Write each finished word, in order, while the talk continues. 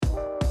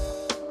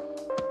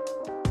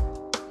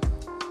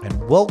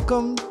and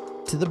welcome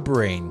to the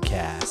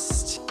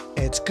Braincast.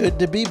 It's good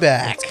to be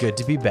back. It's good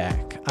to be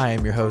back. I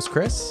am your host,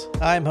 Chris.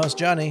 I'm host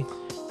Johnny.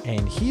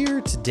 And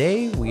here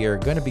today we are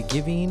going to be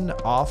giving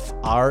off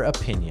our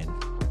opinion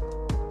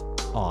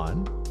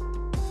on,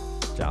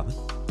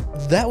 Jonathan?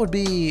 That would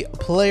be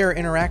player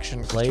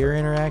interaction. Player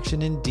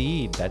interaction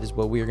indeed. That is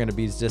what we are going to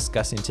be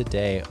discussing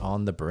today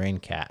on the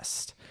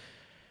Braincast.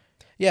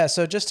 Yeah,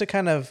 so just to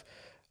kind of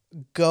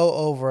go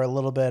over a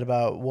little bit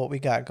about what we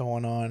got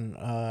going on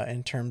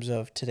in terms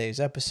of today's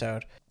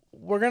episode,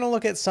 we're going to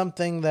look at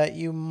something that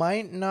you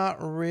might not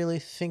really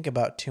think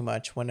about too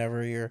much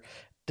whenever you're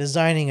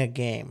designing a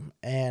game.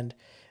 And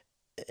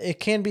it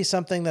can be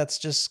something that's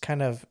just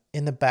kind of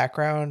in the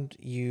background.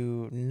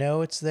 You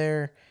know it's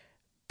there,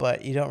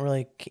 but you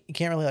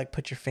can't really like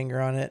put your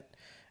finger on it.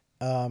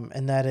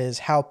 And that is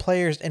how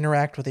players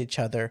interact with each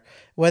other,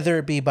 whether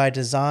it be by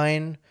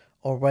design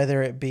or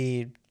whether it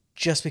be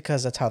just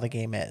because that's how the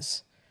game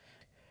is.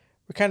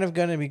 We're kind of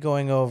going to be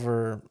going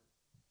over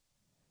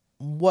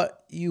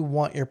what you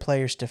want your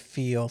players to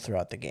feel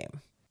throughout the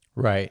game.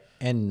 Right.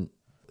 And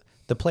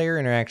the player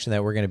interaction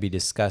that we're going to be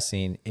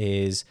discussing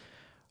is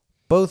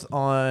both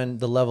on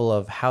the level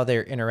of how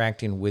they're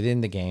interacting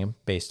within the game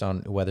based on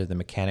whether the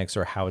mechanics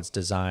or how it's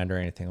designed or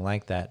anything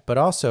like that, but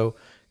also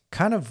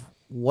kind of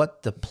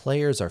what the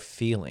players are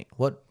feeling,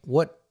 what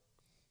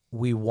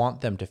we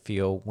want them to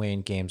feel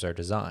when games are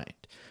designed.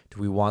 Do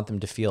we want them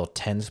to feel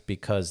tense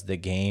because the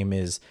game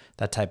is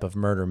that type of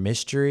murder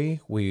mystery?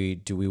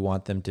 Do we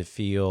want them to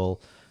feel,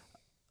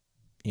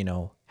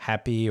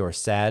 happy or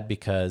sad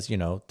because,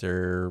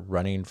 they're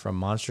running from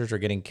monsters or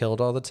getting killed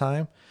all the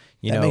time?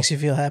 That makes you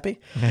feel happy?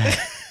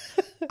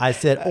 I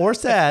said, or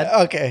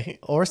sad. Okay.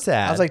 Or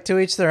sad. I was like, to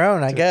each their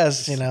own, I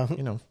guess,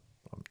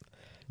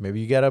 Maybe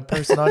you got a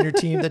person on your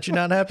team that you're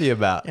not happy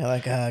about. You're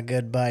like,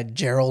 goodbye,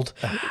 Gerald.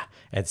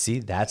 And see,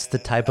 that's the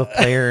type of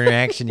player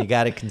interaction you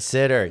got to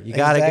consider. You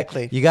got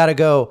Exactly. You got to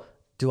go,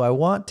 do I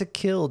want to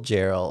kill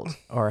Gerald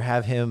or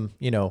have him,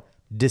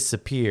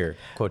 disappear?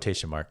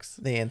 Quotation marks.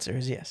 The answer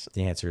is yes.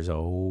 The answer is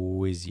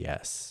always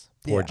yes.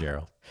 Poor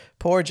Gerald.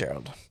 Poor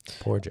Gerald.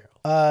 Poor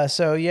Gerald.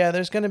 So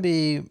there's going to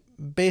be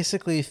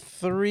basically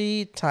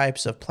 3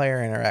 types of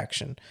player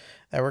interaction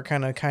that we're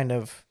kind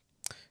of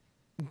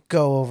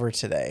go over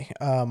today.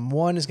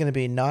 One is going to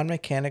be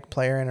non-mechanic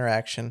player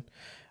interaction.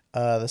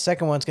 The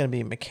second one's going to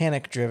be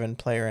mechanic-driven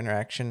player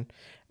interaction.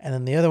 And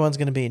then the other one's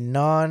going to be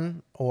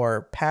non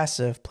or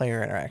passive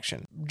player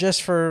interaction.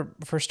 Just for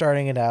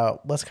starting it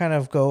out, let's kind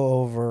of go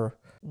over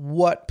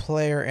what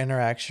player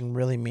interaction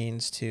really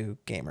means to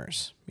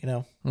gamers,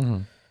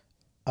 Mm-hmm.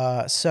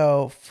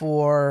 So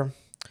for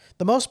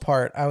the most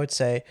part, I would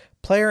say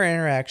player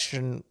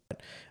interaction,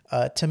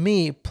 to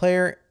me,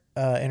 player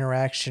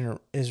interaction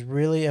is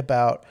really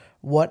about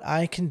what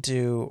I can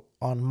do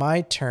on my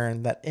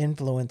turn that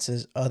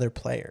influences other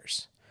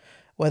players,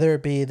 whether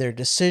it be their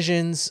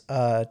decisions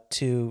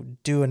to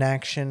do an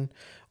action,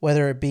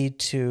 whether it be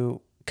to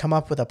come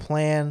up with a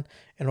plan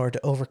in order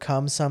to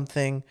overcome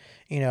something.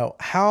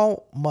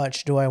 How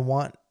much do I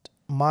want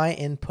my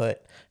input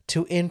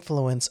to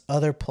influence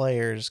other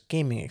players'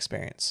 gaming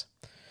experience?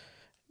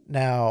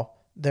 Now,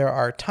 there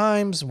are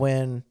times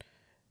when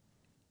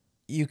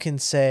you can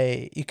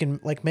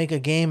make a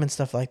game and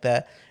stuff like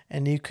that,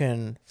 and you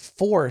can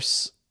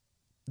force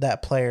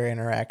that player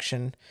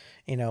interaction,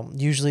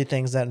 usually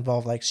things that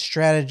involve like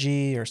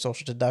strategy or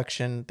social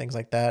deduction, things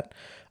like that.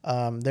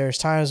 There's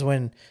times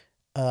when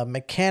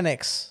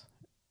mechanics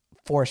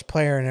force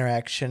player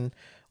interaction,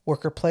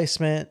 worker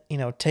placement,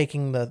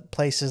 taking the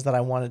places that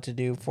I wanted to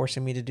do,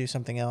 forcing me to do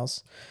something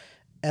else.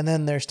 And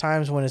then there's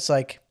times when it's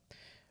like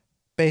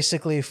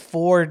basically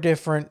 4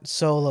 different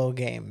solo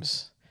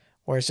games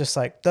where it's just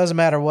like, doesn't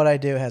matter what I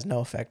do, it has no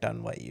effect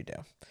on what you do.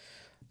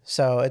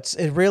 So it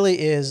really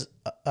is,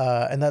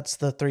 and that's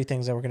the 3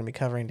 things that we're going to be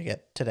covering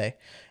today.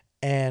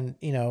 And,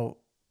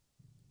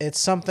 it's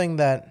something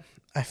that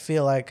I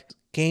feel like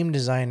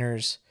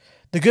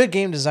the good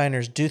game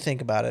designers do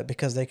think about it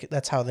because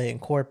that's how they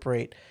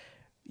incorporate,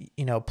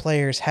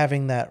 players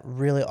having that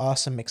really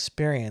awesome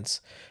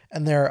experience.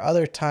 And there are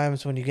other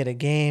times when you get a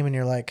game and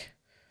you're like,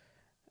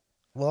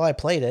 well, I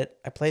played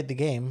the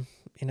game,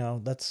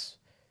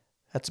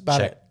 that's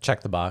about it.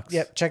 Check the box.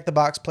 Yep, check the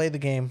box, play the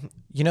game.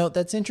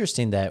 That's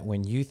interesting that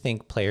when you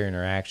think player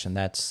interaction,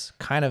 that's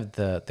kind of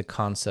the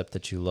concept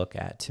that you look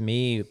at. To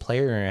me,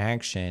 player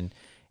interaction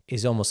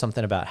is almost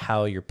something about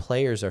how your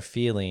players are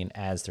feeling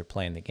as they're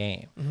playing the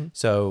game. Mm-hmm.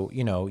 So,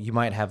 you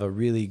might have a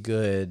really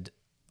good,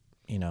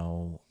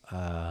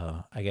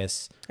 I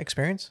guess...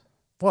 experience?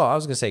 Well, I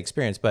was going to say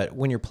experience, but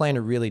when you're playing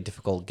a really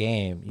difficult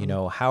game,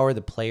 how are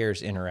the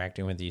players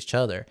interacting with each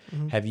other?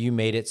 Mm-hmm. Have you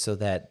made it so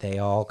that they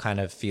all kind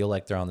of feel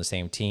like they're on the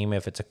same team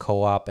if it's a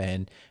co-op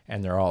and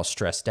they're all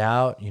stressed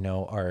out,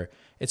 or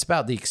it's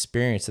about the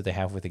experience that they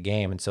have with the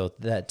game. And so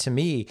that, to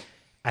me,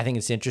 I think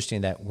it's interesting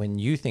that when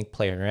you think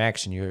player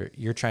interaction,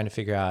 you're trying to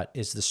figure out,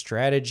 is the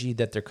strategy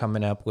that they're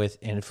coming up with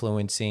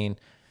influencing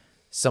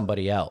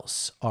somebody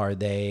else? Are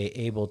they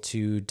able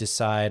to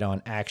decide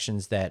on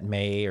actions that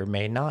may or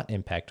may not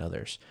impact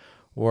others?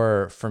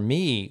 Where for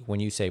me, when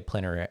you say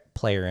player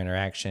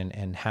interaction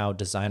and how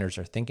designers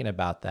are thinking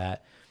about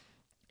that,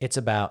 it's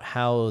about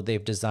how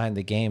they've designed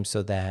the game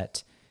so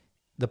that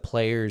the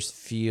players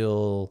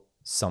feel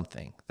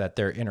something, that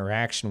their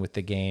interaction with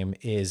the game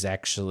is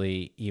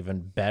actually even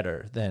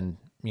better than,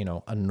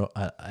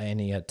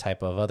 any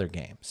type of other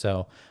game.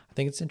 So I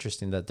think it's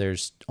interesting that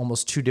there's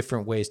almost two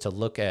different ways to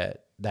look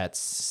at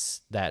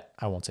that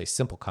I won't say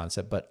simple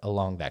concept, but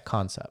along that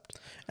concept.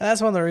 And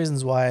that's one of the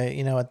reasons why,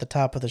 at the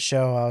top of the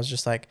show, I was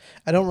just like,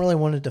 I don't really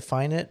want to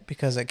define it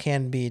because it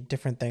can be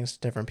different things to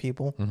different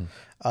people.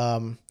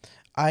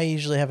 I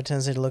usually have a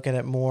tendency to look at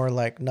it more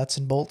like nuts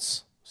and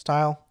bolts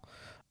style.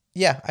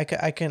 Yeah,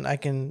 I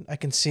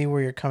can see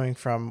where you're coming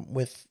from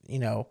with,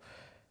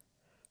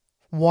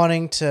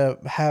 wanting to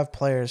have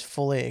players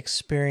fully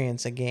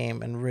experience a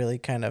game and really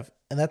and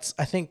that's,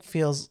 I think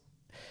feels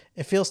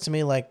to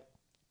me like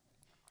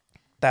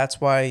that's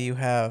why you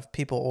have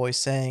people always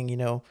saying,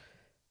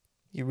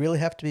 you really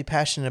have to be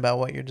passionate about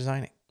what you're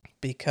designing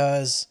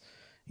because,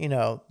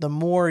 the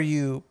more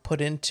you put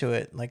into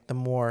it, like the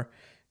more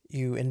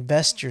you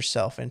invest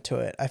yourself into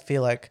it, I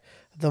feel like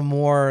the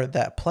more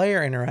that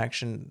player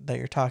interaction that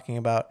you're talking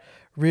about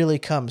really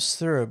comes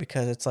through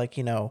because it's like,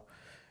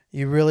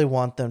 you really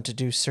want them to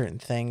do certain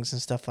things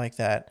and stuff like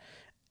that.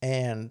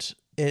 And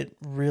it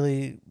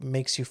really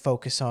makes you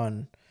focus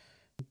on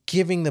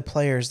giving the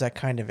players that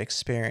kind of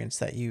experience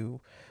that you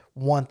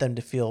want them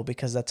to feel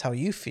because that's how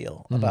you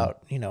feel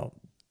about,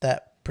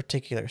 that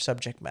particular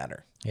subject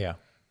matter. Yeah.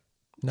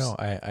 No,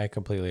 I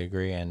completely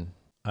agree. And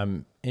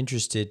I'm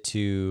interested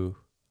to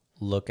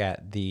look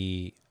at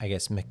the, I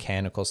guess,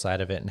 mechanical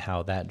side of it and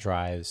how that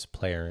drives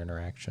player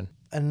interaction.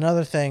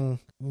 Another thing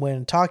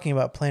when talking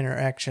about player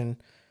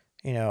interaction,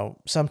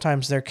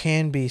 sometimes there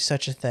can be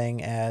such a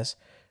thing as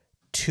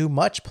too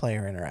much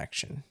player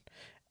interaction.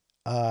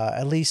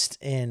 At least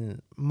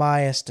in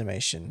my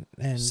estimation.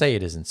 And say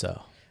it isn't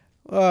so.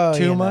 Oh,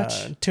 too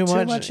much? Too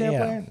much. Yeah.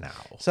 Player? No.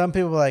 Some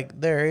people are like,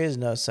 there is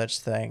no such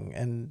thing.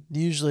 And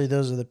usually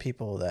those are the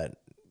people that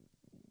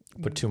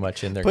put too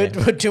much in their game.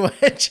 Put too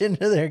much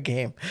into their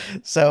game.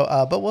 So,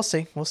 but we'll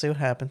see. We'll see what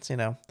happens.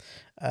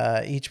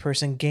 Each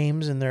person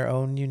games in their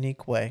own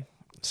unique way.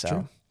 So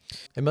true.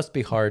 It must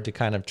be hard to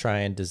kind of try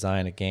and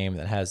design a game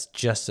that has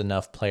just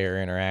enough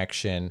player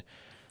interaction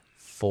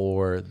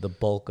for the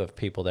bulk of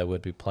people that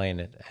would be playing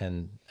it.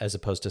 And as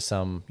opposed to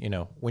some,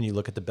 when you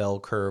look at the bell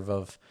curve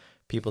of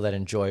people that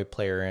enjoy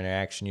player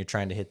interaction, you're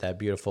trying to hit that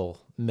beautiful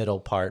middle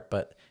part,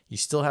 but you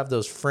still have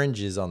those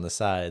fringes on the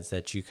sides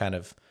that you kind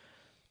of,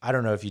 I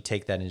don't know if you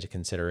take that into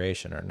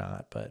consideration or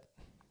not, but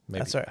maybe.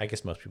 That's right. I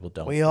guess most people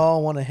don't. We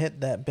all want to hit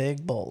that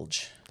big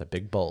bulge. The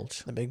big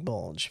bulge. The big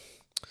bulge.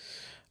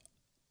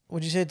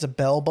 Would you say it's a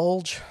bell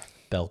bulge?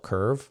 Bell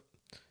curve?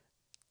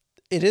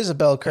 It is a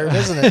bell curve,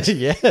 isn't it?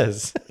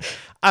 Yes.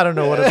 I don't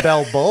know what a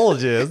bell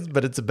bulge is,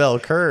 but it's a bell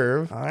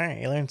curve. All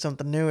right. You learn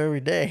something new every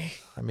day.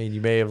 I mean,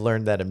 you may have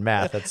learned that in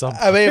math at some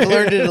point. I may have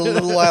learned it a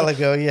little while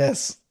ago,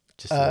 yes.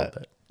 Just a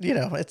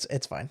little bit.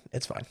 It's fine.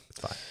 It's fine. It's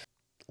fine.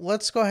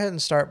 Let's go ahead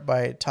and start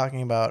by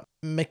talking about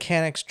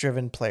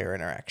mechanics-driven player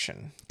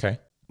interaction. Okay.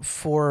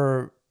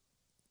 For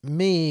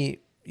me,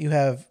 you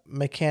have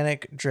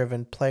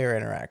mechanic-driven player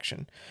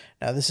interaction.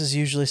 Now, this is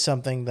usually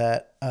something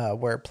that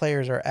where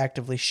players are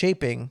actively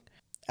shaping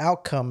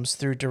outcomes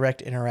through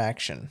direct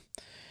interaction.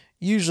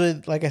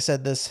 Usually, like I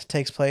said, this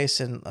takes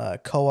place in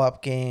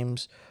co-op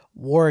games,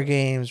 war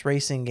games,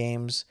 racing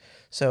games.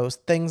 So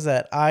things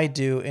that I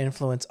do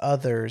influence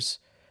others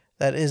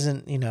that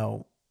isn't,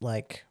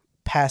 like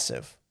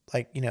passive.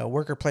 Like,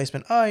 worker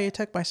placement. Oh, you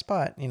took my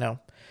spot.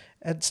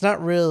 It's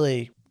not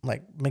really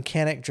like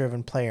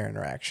mechanic-driven player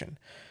interaction.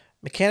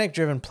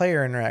 Mechanic-driven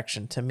player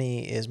interaction to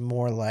me is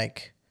more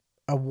like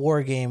a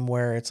war game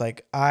where it's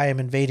like, I am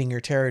invading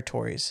your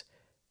territories.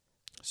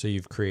 So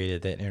you've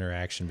created that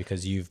interaction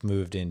because you've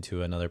moved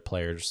into another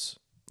player's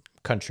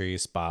country,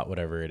 spot,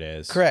 whatever it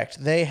is.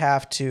 Correct. They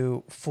have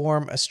to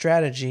form a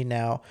strategy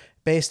now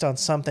based on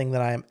something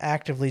that I am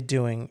actively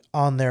doing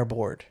on their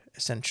board,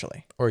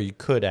 essentially. Or you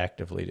could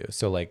actively do.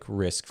 So like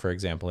Risk, for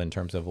example, in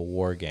terms of a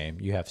war game,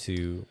 you have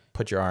to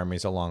put your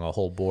armies along a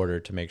whole border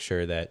to make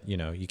sure that,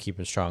 you keep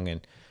them strong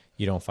and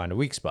you don't find a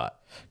weak spot.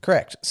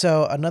 Correct.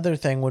 So another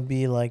thing would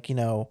be like,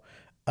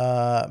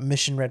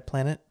 Mission Red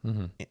Planet,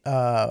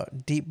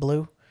 Deep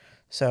Blue.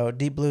 So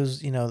Deep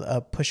Blue's,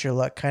 a push your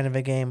luck kind of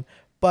a game.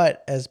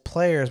 But as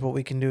players, what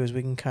we can do is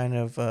we can kind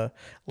of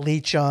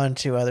leech on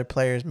to other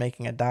players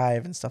making a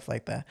dive and stuff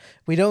like that.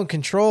 We don't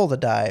control the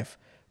dive,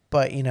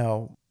 but,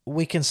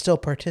 we can still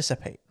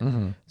participate.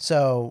 Mm-hmm.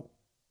 So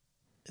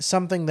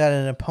something that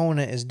an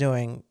opponent is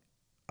doing,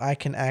 I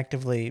can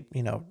actively,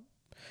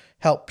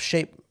 help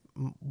shape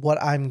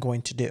what I'm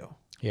going to do.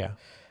 Yeah.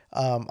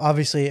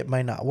 Obviously, it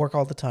might not work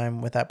all the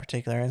time with that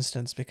particular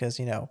instance because,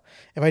 if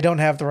I don't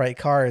have the right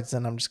cards,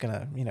 then I'm just going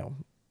to,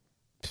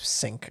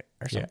 sink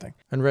or something.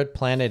 Yeah. And Red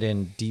Planet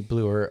and Deep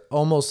Blue are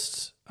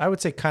almost, I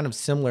would say, kind of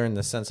similar in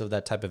the sense of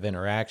that type of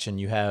interaction.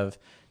 You have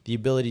the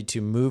ability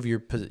to move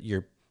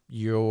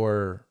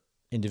your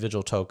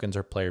individual tokens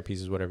or player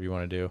pieces, whatever you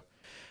want to do.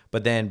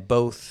 But then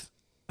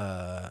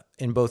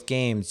in both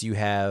games, you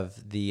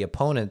have the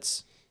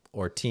opponents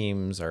or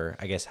teams, or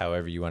I guess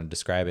however you want to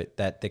describe it,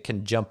 that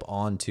can jump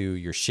onto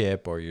your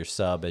ship or your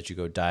sub as you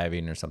go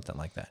diving or something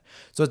like that.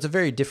 So it's a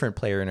very different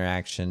player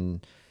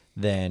interaction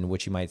than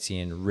what you might see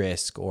in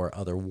Risk or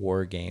other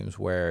war games,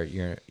 where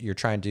you're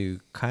trying to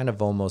kind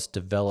of almost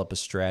develop a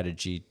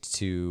strategy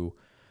to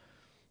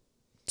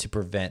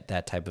prevent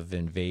that type of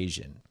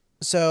invasion.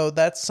 So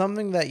that's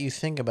something that you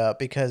think about,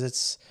 because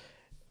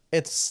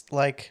it's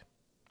like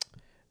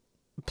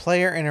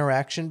player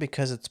interaction,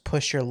 because it's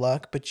push your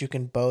luck, but you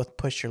can both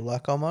push your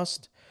luck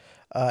almost,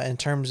 in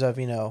terms of,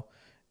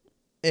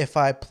 if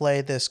I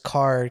play this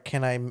card,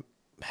 can I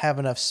have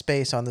enough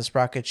space on this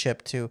rocket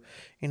ship to,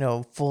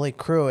 fully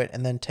crew it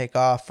and then take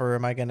off, or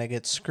am I going to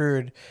get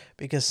screwed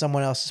because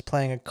someone else is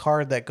playing a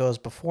card that goes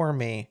before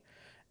me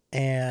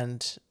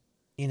and,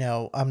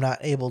 I'm not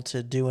able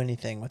to do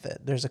anything with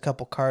it. There's a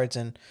couple cards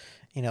in,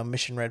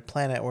 Mission Red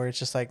Planet where it's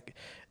just like,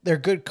 they're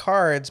good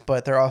cards,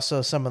 but they're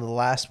also some of the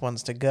last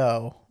ones to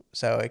go.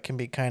 So it can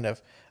be kind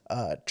of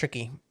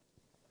tricky.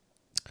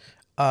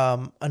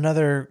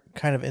 Another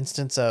kind of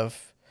instance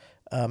of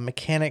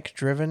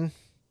mechanic-driven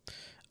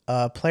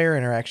player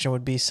interaction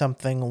would be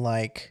something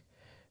like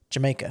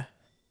Jamaica,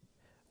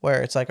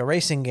 where it's like a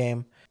racing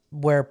game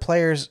where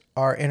players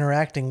are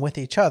interacting with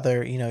each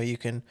other. You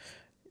can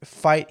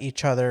fight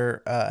each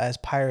other as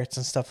pirates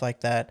and stuff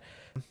like that.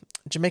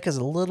 Jamaica's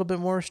a little bit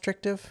more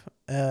restrictive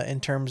in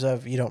terms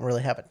of you don't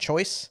really have a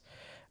choice.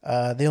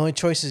 The only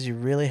choices you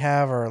really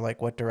have are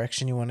like what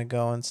direction you want to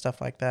go and stuff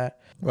like that.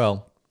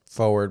 Well,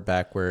 forward,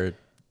 backward,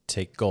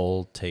 take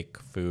gold, take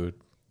food.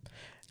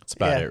 That's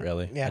about it,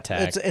 really. Yeah,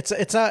 attack.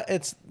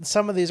 It's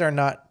some of these are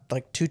not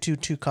like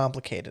too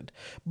complicated,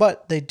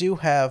 but they do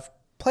have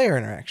player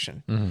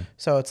interaction. Mm-hmm.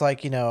 So it's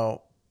like,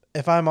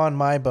 if I'm on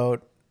my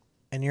boat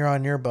and you're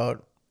on your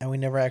boat and we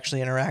never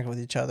actually interact with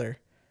each other,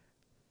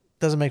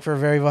 doesn't make for a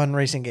very fun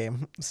racing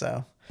game.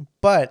 So,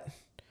 but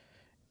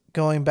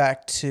going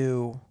back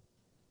to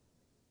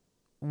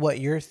what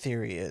your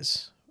theory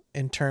is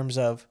in terms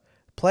of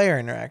player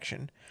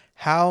interaction,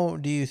 how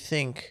do you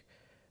think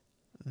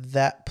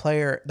that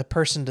the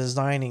person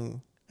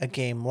designing a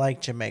game like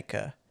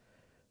Jamaica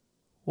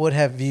would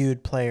have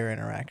viewed player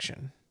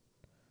interaction?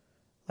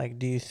 Like,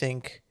 do you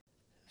think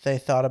they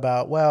thought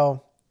about,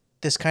 well,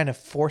 this kind of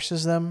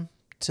forces them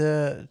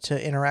to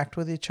interact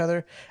with each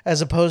other,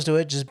 as opposed to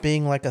it just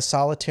being like a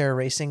solitaire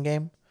racing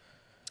game?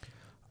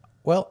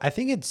 Well, I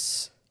think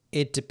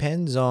it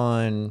depends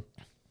on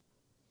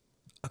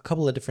a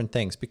couple of different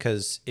things,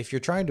 because if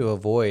you're trying to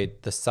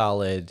avoid the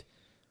solid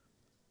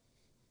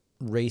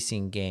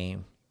racing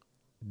game,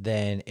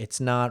 then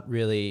it's not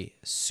really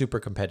super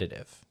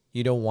competitive.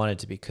 You don't want it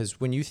to be, because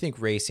when you think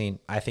racing,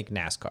 I think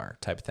NASCAR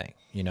type of thing.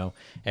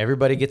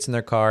 Everybody gets in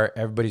their car,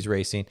 everybody's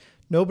racing.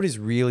 Nobody's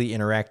really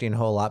interacting a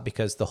whole lot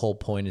because the whole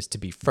point is to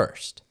be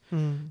first.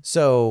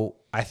 So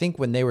I think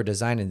when they were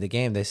designing the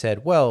game, they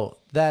said, well,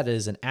 that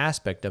is an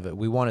aspect of it.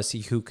 We want to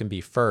see who can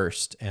be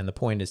first. And the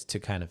point is to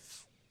kind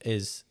of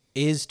is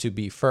to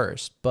be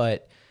first.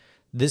 But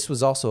this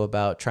was also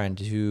about trying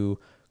to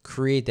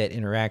create that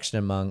interaction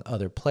among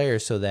other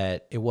players so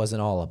that it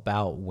wasn't all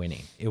about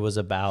winning. It was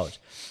about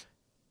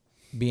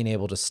being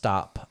able to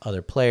stop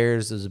other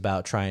players. It was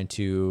about trying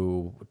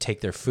to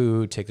take their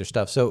food, take their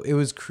stuff. So it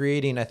was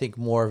creating, I think,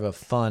 more of a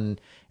fun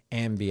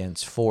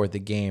ambience for the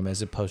game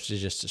as opposed to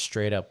just a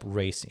straight up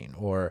racing.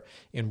 Or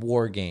in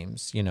war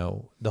games,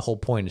 the whole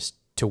point is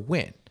to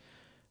win.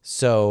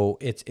 So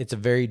it's a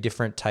very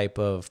different type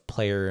of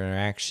player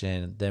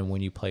interaction than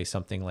when you play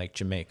something like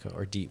Jamaica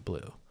or Deep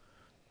Blue.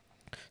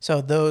 So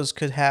those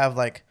could have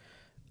like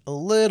a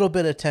little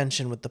bit of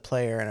tension with the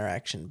player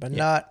interaction, but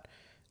not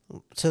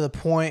to the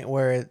point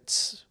where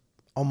it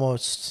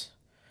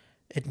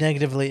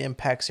negatively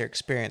impacts your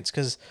experience.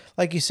 Because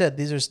like you said,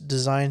 these are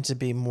designed to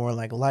be more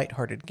like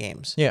lighthearted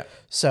games. Yeah.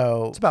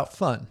 So it's about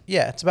fun.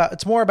 Yeah.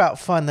 It's more about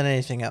fun than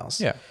anything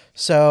else. Yeah.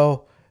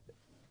 So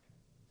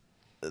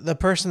the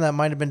person that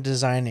might have been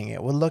designing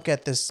it would look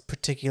at this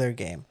particular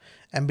game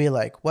and be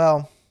like,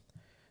 well,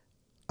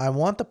 I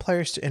want the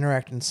players to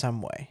interact in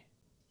some way.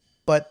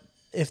 But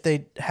if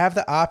they have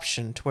the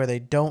option to where they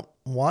don't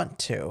want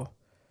to,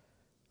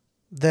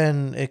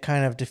 then it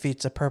kind of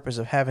defeats the purpose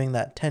of having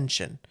that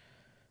tension,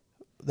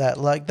 that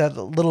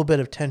little bit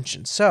of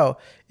tension. So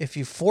if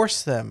you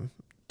force them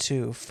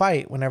to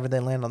fight whenever they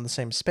land on the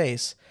same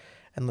space,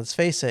 and let's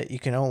face it,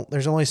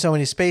 there's only so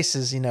many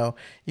spaces,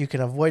 you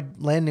can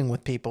avoid landing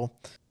with people,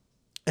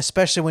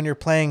 especially when you're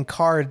playing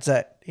cards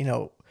that,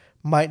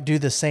 might do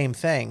the same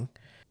thing.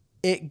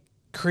 It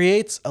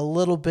creates a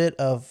little bit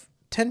of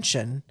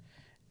tension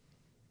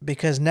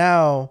because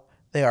now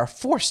they are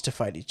forced to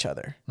fight each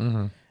other.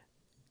 Mm-hmm.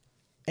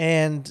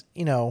 And,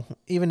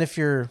 even if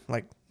you're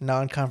like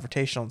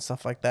non-confrontational and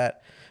stuff like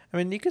that, I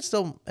mean, you could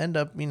still end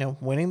up,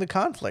 winning the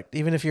conflict.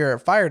 Even if you're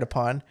fired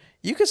upon,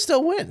 you could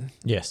still win.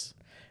 Yes.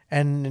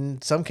 And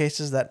in some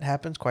cases that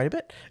happens quite a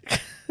bit.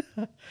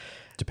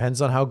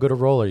 depends on how good a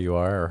roller you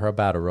are or how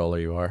bad a roller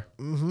you are.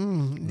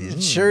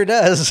 It sure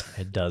does.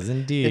 It does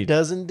indeed. It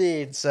does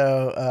indeed.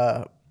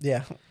 So,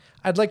 yeah.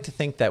 I'd like to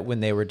think that when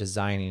they were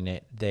designing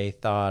it, they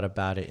thought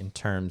about it in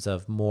terms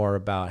of more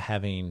about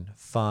having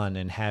fun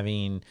and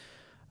having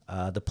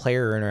the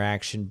player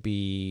interaction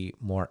be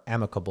more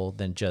amicable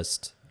than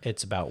just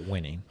it's about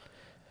winning.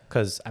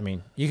 Because, I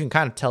mean, you can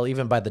kind of tell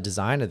even by the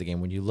design of the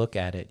game, when you look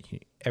at it,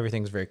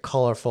 everything's very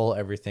colorful.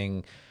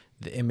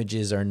 The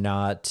images are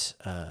not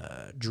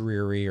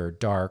dreary or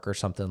dark or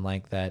something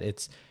like that.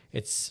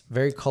 It's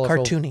very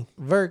colorful. Cartoony.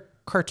 Very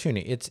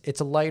cartoony. It's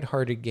a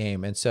lighthearted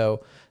game. And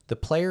so the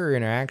player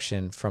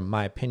interaction, from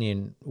my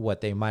opinion, what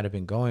they might have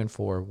been going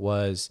for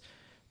was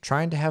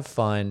trying to have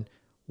fun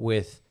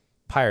with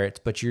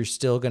pirates, but you're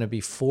still going to be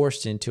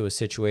forced into a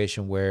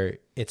situation where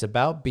it's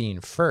about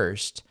being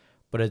first,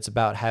 but it's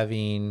about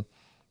having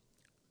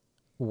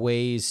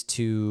ways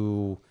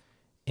to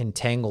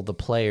entangle the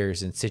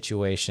players in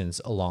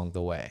situations along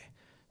the way.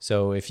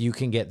 So if you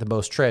can get the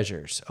most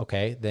treasures,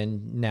 okay,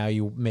 then now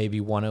you maybe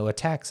want to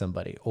attack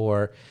somebody,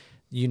 or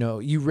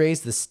you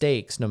raise the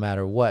stakes no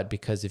matter what,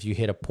 because if you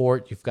hit a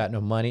port, you've got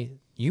no money,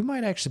 you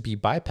might actually be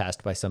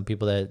bypassed by some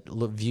people that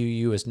view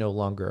you as no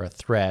longer a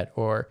threat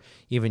or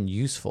even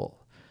useful.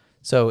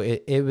 So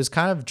it was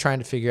kind of trying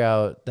to figure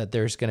out that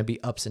there's going to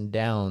be ups and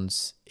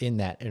downs in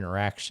that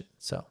interaction.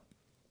 So,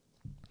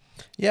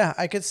 Yeah,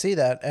 I could see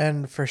that.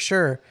 And for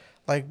sure,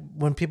 like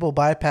when people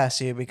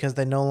bypass you because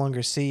they no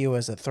longer see you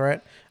as a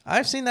threat,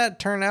 I've seen that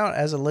turn out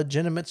as a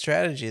legitimate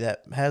strategy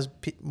that has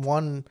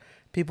won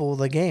people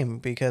the game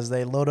because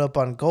they load up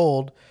on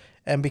gold,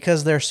 and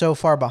because they're so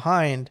far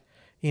behind,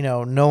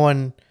 no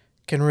one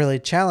can really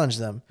challenge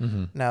them.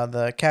 Mm-hmm. Now,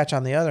 the catch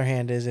on the other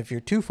hand is if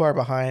you're too far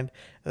behind,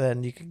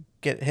 then you could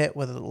get hit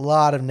with a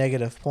lot of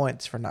negative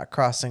points for not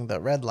crossing the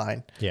red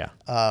line. Yeah.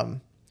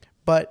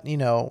 But,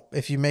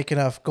 if you make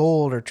enough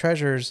gold or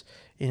treasures,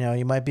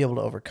 you might be able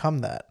to overcome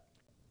that.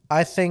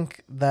 I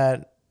think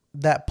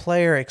that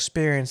player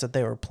experience that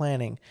they were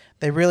planning,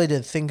 they really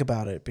did think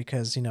about it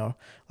because,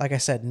 like I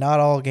said, not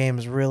all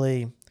games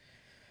really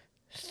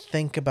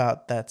think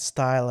about that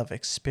style of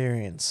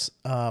experience.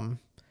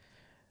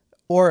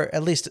 Or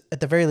at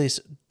the very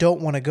least,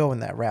 don't want to go in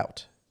that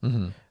route.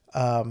 Mm-hmm.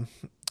 And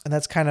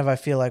that's kind of, I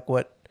feel like,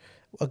 what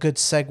a good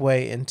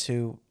segue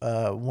into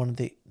one of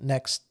the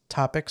next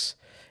topics,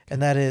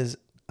 and that is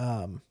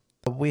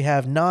we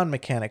have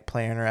non-mechanic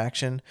player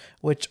interaction,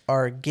 which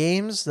are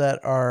games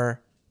that are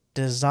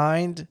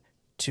designed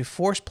to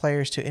force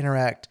players to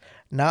interact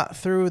not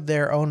through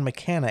their own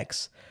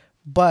mechanics,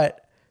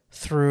 but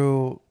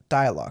through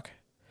dialogue.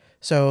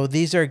 So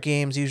these are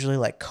games usually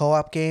like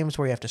co-op games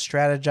where you have to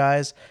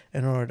strategize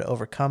in order to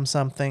overcome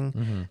something.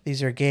 Mm-hmm.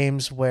 These are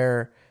games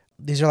where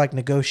these are like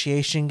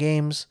negotiation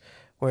games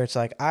where it's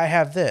like, I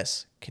have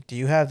this. Do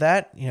you have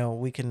that?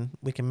 We can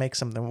make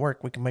something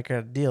work. We can make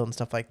a deal and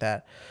stuff like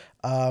that.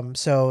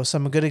 So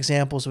some good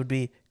examples would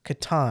be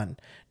Catan,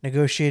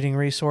 negotiating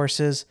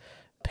resources,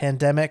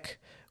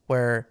 Pandemic,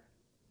 where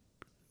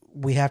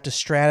we have to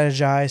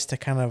strategize to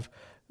kind of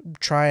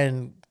try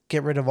and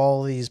get rid of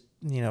all these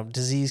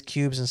disease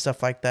cubes and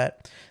stuff like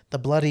that. The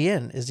Bloody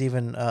Inn is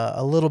even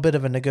a little bit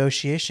of a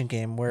negotiation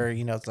game where,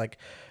 it's like,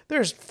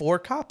 there's 4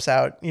 cops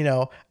out,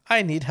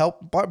 I need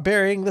help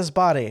burying this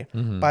body.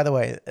 Mm-hmm. By the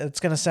way,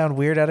 it's going to sound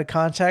weird out of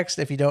context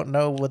if you don't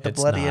know what the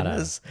Bloody Inn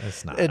is.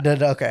 It's not.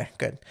 Okay,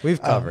 good.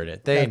 We've covered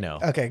it. They know.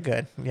 Okay,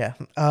 good. Yeah.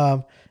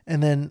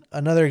 And then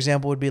another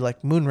example would be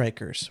like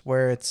Moonrakers,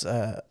 where it's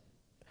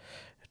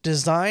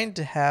designed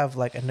to have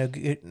like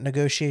a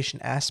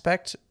negotiation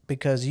aspect,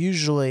 because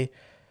usually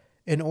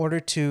in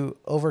order to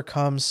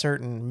overcome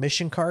certain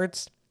mission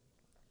cards,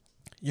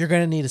 you're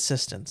going to need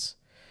assistance.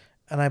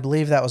 And I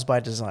believe that was by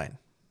design.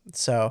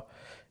 So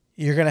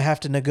you're going to have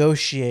to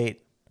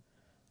negotiate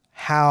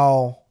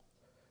how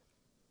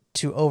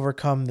to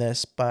overcome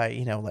this by,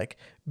 like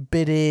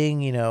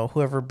bidding,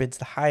 whoever bids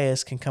the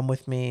highest can come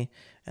with me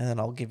and then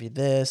I'll give you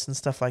this and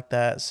stuff like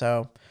that.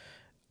 So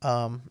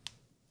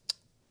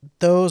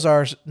those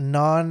are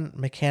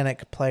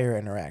non-mechanic player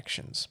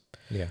interactions.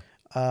 Yeah.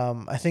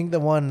 I think the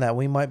one that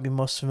we might be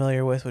most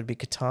familiar with would be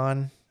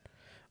Catan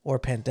or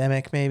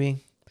Pandemic,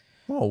 maybe.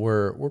 Well,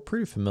 we're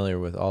pretty familiar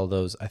with all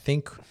those. I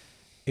think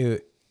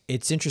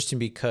it's interesting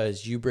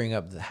because you bring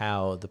up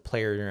how the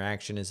player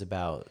interaction is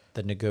about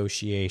the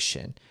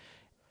negotiation,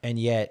 and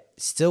yet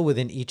still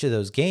within each of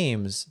those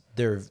games,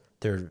 they're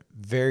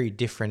very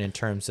different in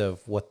terms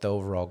of what the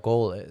overall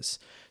goal is.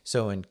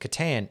 So in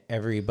Catan,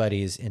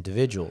 everybody is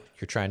individual.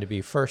 You're trying to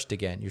be first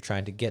again. You're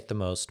trying to get the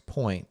most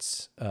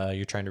points.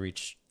 You're trying to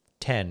reach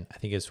 10, I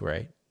think is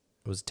right.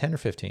 Was it 10 or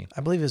 15?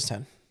 I believe it's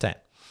 10. 10.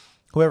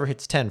 Whoever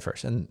hits 10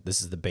 first. And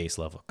this is the base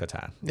level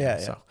Catan. Yeah.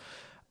 So,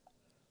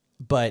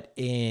 but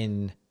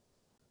in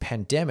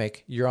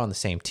Pandemic, you're on the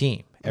same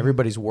team.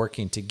 Everybody's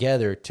working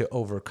together to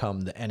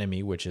overcome the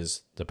enemy, which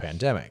is the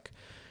pandemic.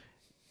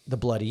 The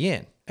Bloody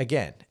Inn,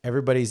 again,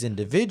 everybody's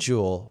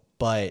individual,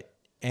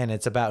 and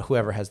it's about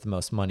whoever has the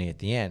most money at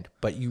the end.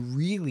 But you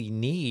really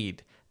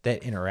need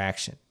that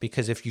interaction,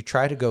 because if you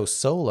try to go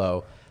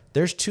solo,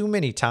 there's too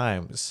many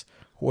times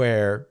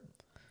where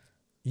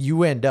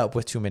you end up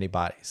with too many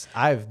bodies.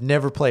 I've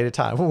never played a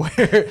time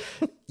where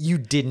you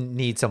didn't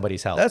need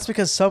somebody's help. That's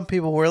because some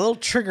people were a little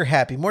trigger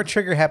happy, more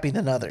trigger happy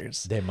than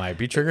others. They might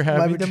be trigger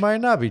happy. They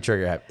might not be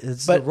trigger happy.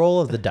 It's the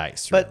roll of the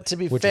dice. But to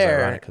be which fair,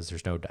 is ironic because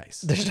there's no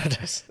dice. There's no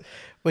dice.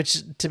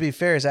 Which, to be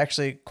fair, is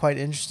actually quite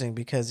interesting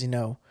because,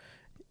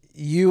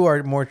 you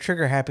are more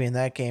trigger happy in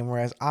that game,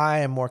 whereas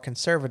I am more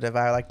conservative.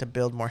 I like to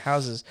build more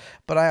houses,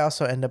 but I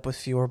also end up with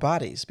fewer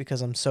bodies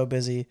because I'm so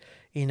busy,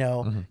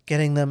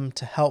 getting them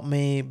to help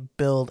me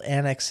build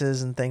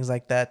annexes and things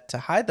like that to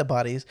hide the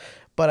bodies.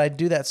 But I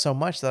do that so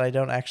much that I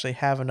don't actually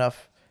have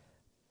enough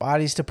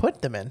bodies to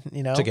put them in,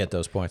 to get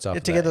those points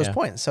off. To get those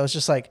points. So it's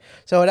just like,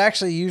 so it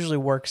actually usually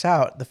works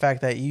out. The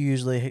fact that you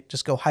usually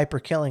just go hyper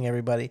killing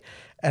everybody,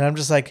 and I'm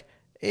just like,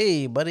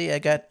 hey, buddy, I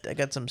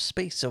got some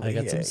space over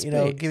here. Some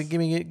space. Give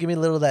me a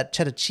little of that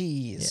cheddar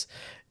cheese. Yeah.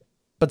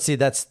 But see,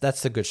 that's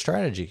the good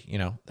strategy,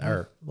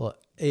 or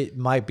it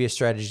might be a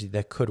strategy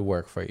that could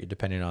work for you,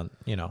 depending on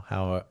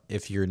how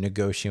if you're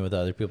negotiating with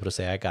other people to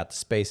say, I got the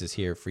spaces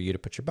here for you to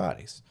put your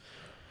bodies.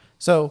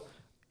 So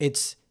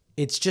it's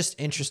just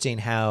interesting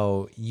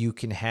how you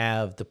can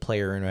have the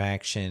player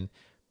interaction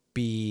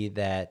be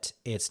that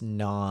it's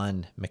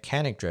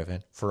non-mechanic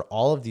driven for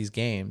all of these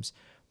games,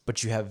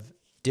 but you have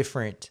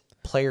different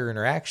player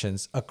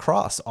interactions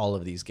across all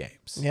of these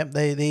games. Yep,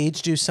 they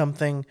each do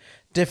something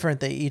different.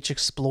 They each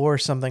explore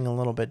something a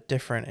little bit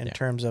different in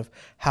terms of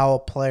how a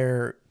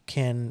player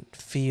can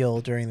feel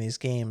during these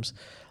games.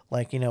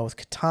 Like, with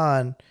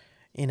Catan,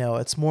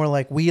 it's more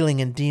like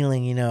wheeling and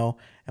dealing, am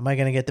I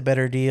going to get the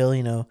better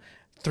deal?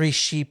 3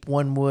 sheep,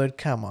 1 wood.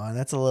 Come on,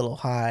 that's a little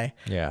high.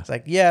 Yeah. It's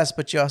like, yes,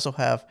 but you also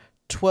have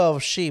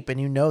 12 sheep,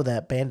 and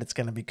that bandit's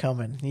going to be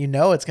coming.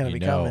 It's going to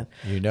be coming.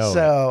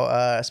 So,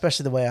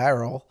 especially the way I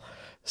roll.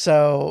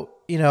 So,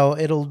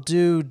 it'll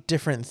do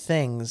different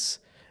things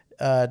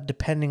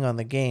depending on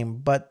the game,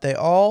 but they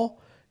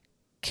all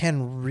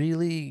can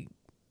really,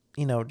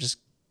 just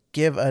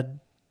give a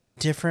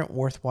different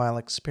worthwhile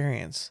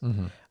experience.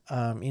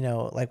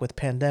 Like with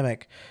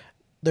Pandemic,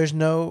 there's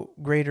no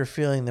greater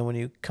feeling than when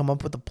you come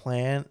up with a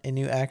plan and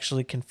you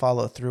actually can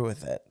follow through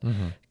with it.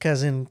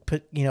 Because in,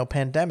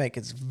 Pandemic,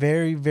 it's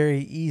very,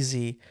 very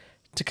easy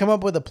to come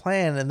up with a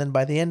plan, and then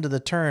by the end of the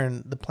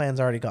turn, the plan's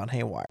already gone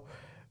haywire.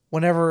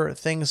 Whenever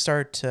things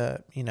start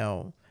to,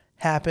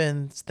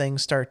 happen,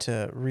 things start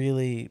to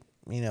really,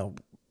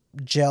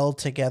 gel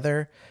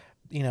together,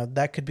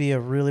 that could be a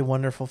really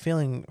wonderful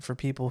feeling for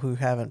people who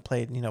haven't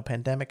played,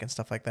 Pandemic and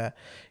stuff like that.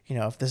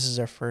 If this is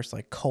their first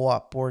like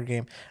co-op board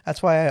game,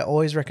 that's why I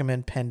always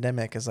recommend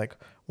Pandemic as like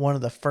one of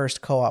the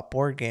first co-op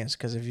board games.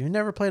 Because if you've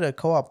never played a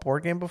co-op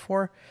board game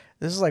before,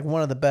 this is like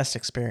one of the best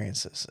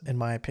experiences in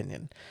my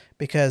opinion,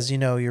 because,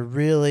 you're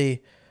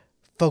really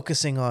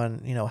focusing on,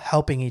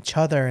 helping each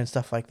other and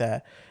stuff like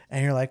that.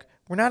 And you're like,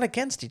 we're not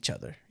against each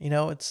other.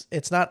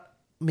 It's not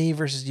me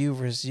versus you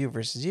versus you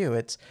versus you.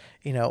 It's,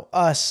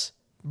 us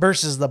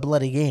versus the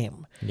bloody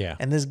game. Yeah.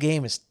 And this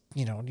game is,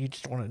 you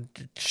just want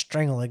to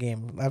strangle a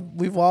game.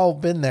 We've all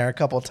been there a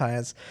couple of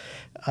times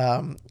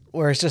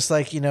where it's just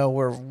like,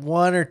 we're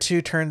 1 or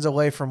 2 turns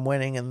away from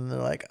winning, and they're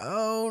like,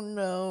 oh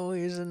no,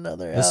 here's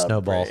another the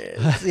snowball.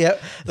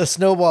 Yep, the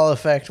snowball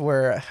effect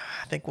where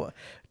I think,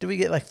 do we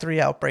get like 3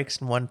 outbreaks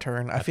in 1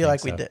 turn? I feel like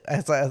so. We did.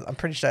 I'm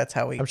pretty sure that's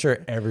how we. I'm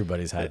sure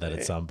everybody's had that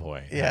at some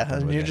point. Yeah,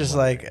 and you're just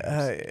like,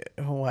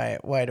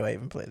 why do I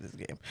even play this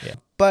game? Yeah.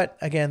 But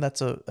again, that's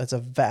a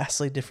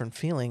vastly different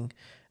feeling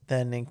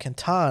than in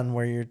Catan,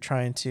 where you're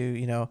trying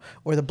to,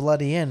 or the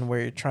Bloody Inn, where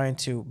you're trying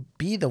to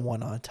be the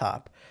one on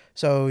top.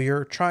 So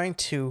you're trying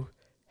to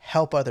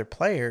help other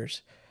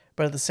players,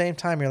 but at the same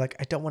time, you're like,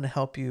 I don't want to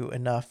help you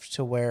enough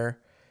to where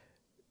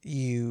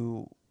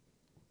you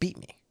beat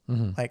me.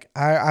 Mm-hmm. Like,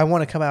 I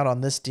want to come out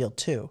on this deal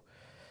too.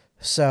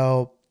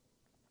 So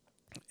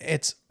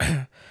it's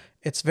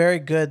very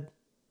good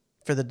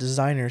for the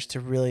designers to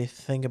really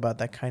think about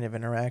that kind of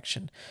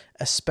interaction,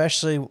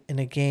 especially in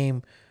a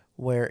game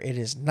where it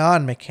is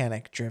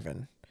non-mechanic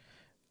driven,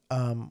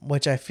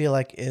 which I feel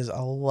like is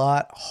a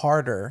lot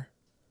harder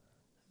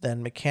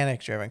than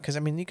mechanic driven. Because,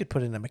 you could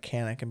put in a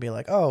mechanic and be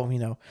like,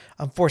 oh,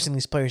 I'm forcing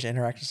these players to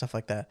interact and stuff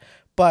like that.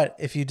 But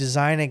if you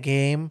design a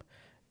game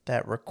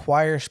that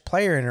requires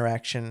player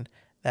interaction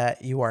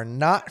that you are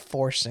not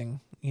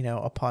forcing,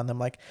 upon them,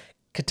 like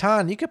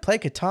Catan, you could play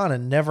Catan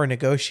and never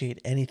negotiate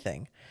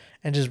anything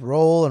and just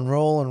roll and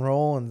roll and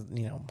roll and,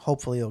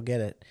 hopefully you'll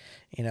get it,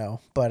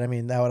 But,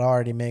 that would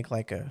already make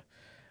like a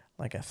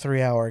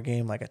 3-hour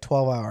game, like a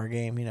 12-hour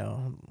game,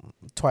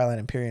 Twilight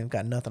Imperium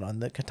got nothing on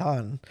the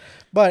Catan.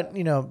 But,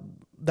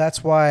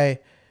 that's why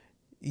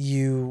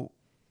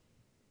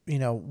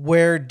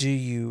where do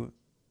you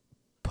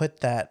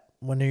put that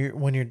when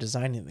you're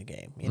designing the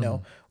game,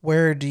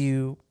 where do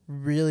you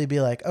really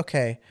be like,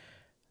 okay,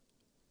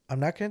 I'm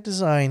not going to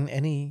design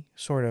any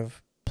sort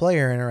of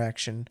player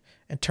interaction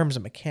in terms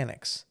of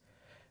mechanics,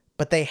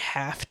 but they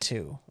have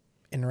to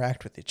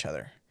interact with each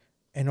other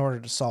in order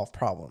to solve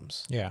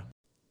problems. Yeah.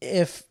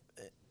 If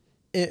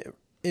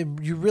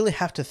you really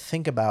have to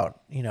think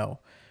about,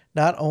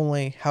 not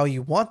only how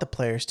you want the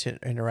players to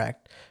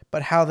interact,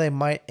 but how they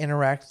might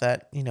interact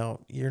that,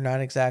 you're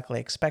not exactly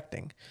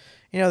expecting.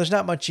 There's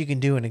not much you can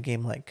do in a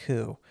game like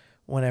Coup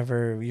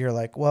whenever you're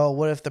like, well,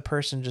 what if the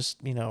person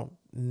just,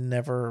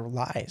 never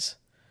lies?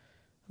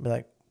 Be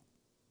like,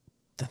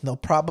 then they'll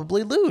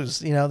probably lose.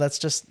 That's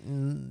just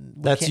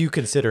That's you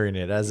considering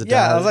it as a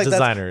I was like,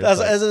 designer.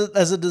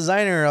 As a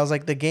designer, I was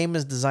like, the game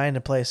is designed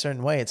to play a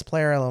certain way. It's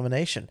player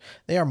elimination.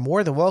 They are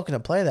more than welcome to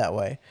play that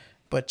way,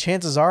 but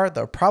chances are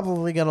they're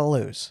probably going to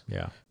lose.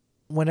 Yeah.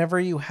 Whenever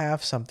you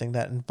have something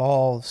that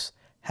involves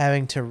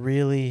having to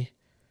really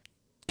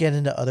get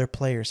into other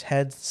players'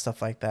 heads and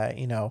stuff like that,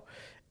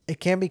 it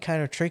can be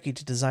kind of tricky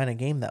to design a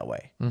game that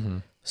way. Mm-hmm.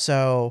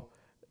 So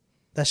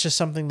that's just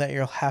something that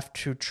you'll have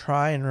to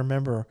try and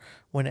remember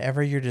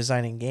whenever you're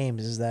designing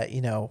games, is that,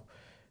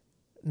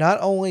 not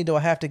only do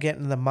I have to get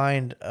in the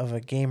mind of a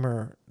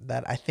gamer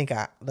that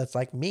that's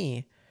like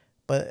me,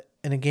 but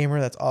in a gamer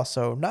that's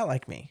also not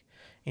like me.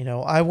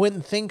 I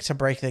wouldn't think to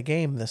break the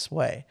game this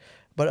way,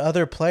 but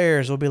other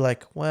players will be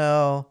like,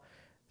 well,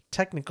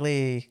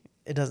 technically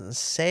it doesn't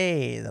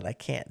say that I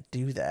can't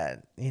do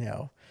that.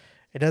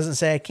 It doesn't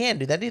say I can't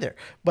do that either,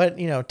 but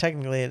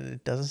technically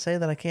it doesn't say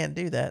that I can't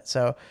do that.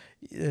 So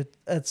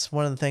that's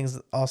one of the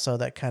things also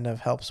that kind of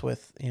helps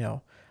with,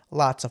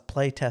 lots of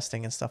play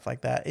testing and stuff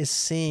like that, is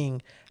seeing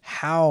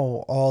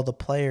how all the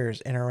players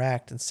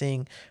interact and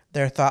seeing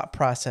their thought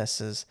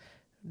processes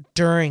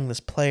during this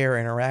player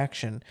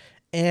interaction.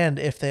 And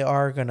if they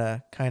are going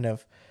to kind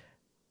of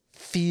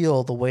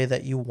feel the way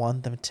that you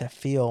want them to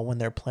feel when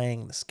they're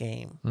playing this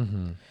game.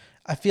 Mm-hmm.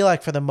 I feel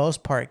like for the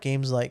most part,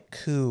 games like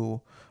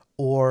Coup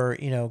or,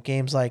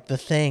 games like The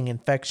Thing,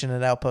 Infection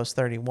at Outpost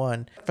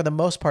 31, for the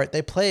most part,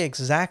 they play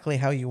exactly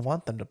how you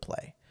want them to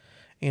play,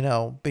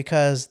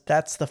 because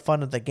that's the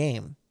fun of the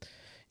game.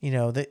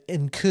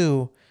 In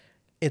Coup,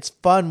 it's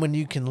fun when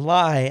you can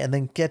lie and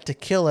then get to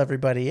kill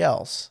everybody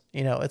else.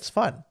 It's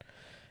fun.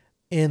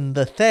 In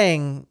The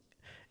Thing,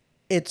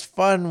 it's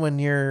fun when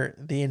you're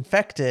the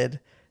infected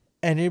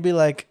and you'd be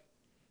like,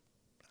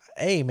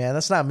 hey man,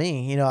 that's not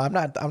me. I'm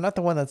not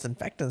the one that's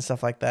infected and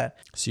stuff like that.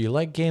 So you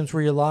like games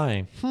where you're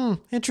lying?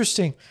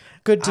 Interesting.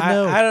 Good to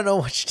know. I don't know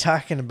what you're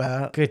talking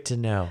about. Good to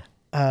know.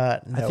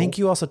 No. I think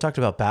you also talked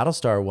about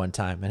Battlestar one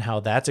time and how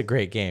that's a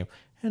great game.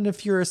 And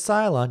if you're a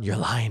Cylon, you're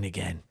lying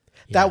again.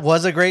 Yeah. That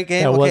was a great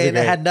game. That okay,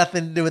 that had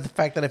nothing to do with the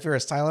fact that if you're a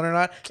Cylon or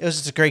not. It was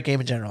just a great game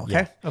in general.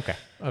 Okay. Yeah.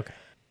 Okay.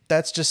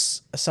 That's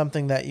just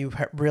something that you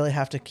really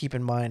have to keep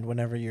in mind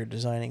whenever you're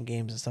designing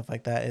games and stuff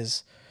like that,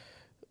 is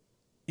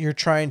you're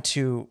trying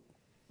to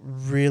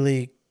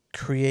really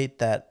create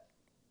that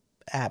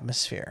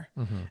atmosphere.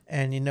 Mm-hmm.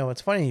 And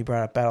it's funny you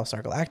brought up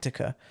Battlestar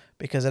Galactica,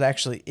 because it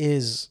actually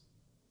is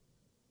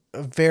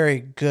very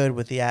good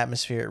with the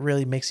atmosphere. It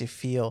really makes you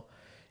feel,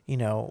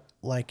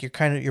 like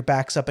your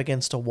back's up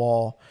against a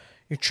wall.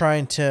 You're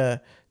trying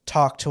to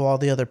talk to all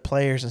the other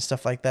players and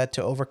stuff like that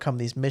to overcome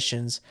these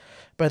missions.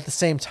 But at the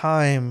same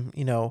time,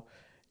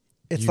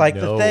 it's like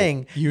The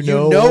Thing.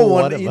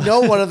 One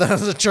of them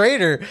is a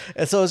traitor.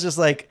 And so it's just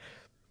like,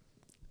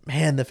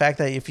 man, the fact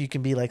that if you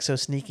can be like so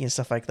sneaky and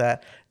stuff like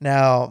that.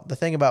 Now, the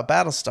thing about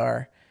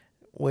Battlestar,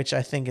 which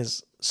I think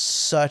is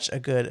such a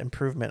good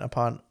improvement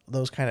upon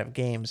those kind of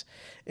games,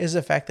 is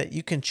the fact that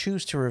you can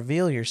choose to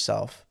reveal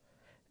yourself.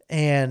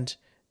 And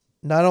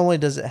not only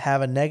does it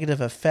have a negative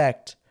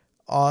effect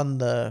on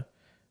the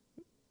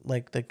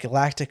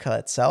Galactica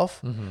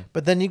itself,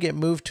 but then you get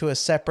moved to a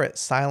separate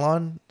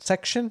Cylon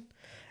section.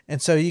 And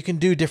so you can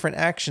do different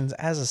actions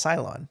as a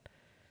Cylon.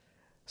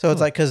 So it's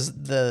like, because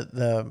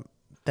the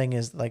thing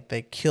is, like,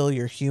 they kill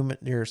your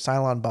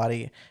Cylon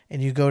body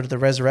and you go to the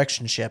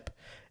resurrection ship,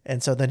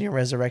 and so then you're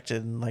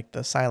resurrected in like the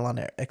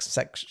Cylon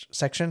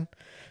section.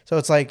 So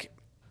it's like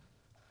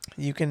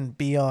you can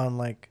be on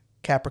like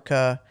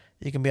Caprica,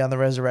 you can be on the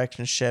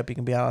resurrection ship, you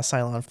can be on a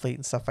Cylon fleet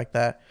and stuff like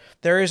that.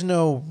 There is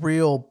no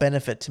real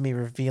benefit to me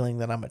revealing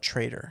that I'm a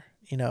traitor,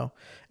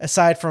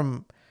 aside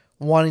from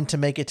wanting to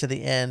make it to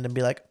the end and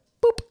be like,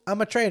 boop,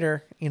 I'm a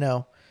traitor,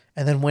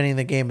 and then winning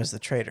the game as the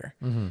traitor.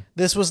 Mm-hmm.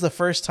 This was the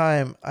first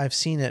time I've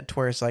seen it to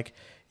where it's like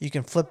you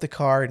can flip the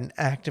card and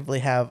actively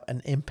have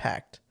an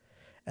impact.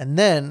 And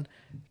then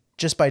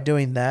just by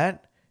doing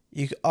that,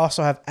 you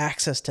also have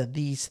access to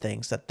these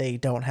things that they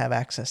don't have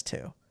access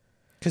to.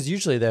 Because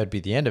usually that would be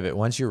the end of it.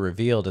 Once you're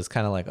revealed, it's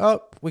kind of like,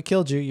 oh, we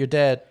killed you. You're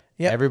dead.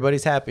 Yep.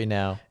 Everybody's happy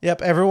now.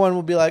 Yep. Everyone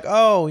will be like,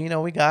 oh,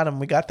 we got him.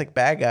 We got the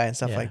bad guy and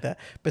stuff like that.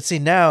 But see,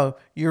 now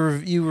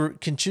you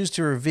can choose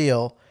to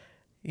reveal,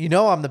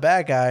 I'm the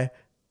bad guy,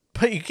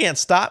 but you can't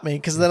stop me,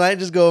 because then I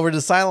just go over to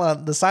the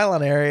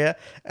Cylon area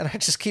and I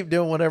just keep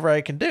doing whatever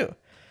I can do.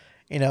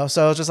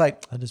 So it's just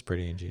like, that is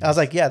pretty ingenious. I was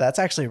like, yeah, that's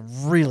actually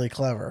really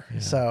clever. Yeah.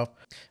 So,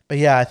 but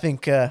yeah, I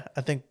think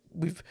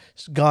we've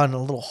gone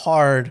a little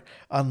hard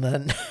on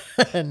the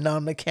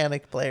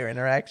non-mechanic player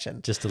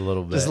interaction. Just a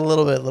little bit. Just a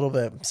little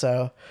bit.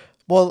 So,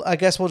 well, I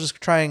guess we'll just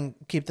try and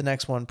keep the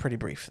next one pretty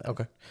brief then.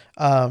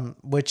 Okay.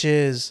 Which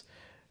is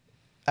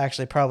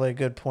actually probably a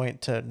good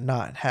point to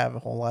not have a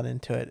whole lot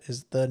into it,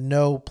 is the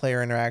no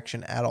player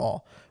interaction at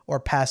all, or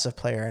passive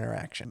player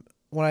interaction.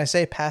 when I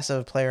say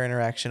passive player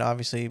interaction,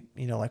 obviously,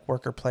 like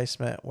worker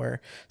placement,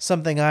 where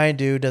something I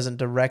do doesn't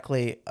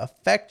directly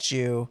affect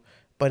you,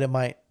 but it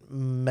might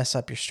mess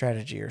up your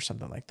strategy or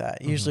something like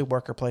that. Usually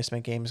worker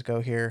placement games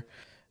go here.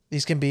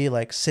 These can be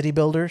like city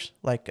builders,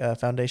 like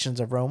Foundations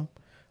of Rome,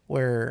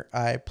 where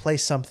I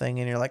place something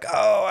and you're like,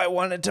 oh, I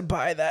wanted to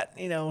buy that,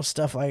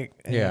 stuff like.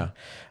 It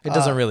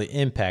doesn't really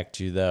impact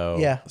you though.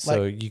 Yeah.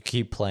 So you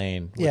keep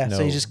playing with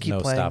so you just keep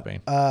playing.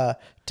 Stopping.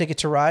 Ticket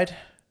to Ride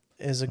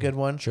is a good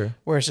one. Sure.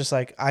 Where it's just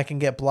like I can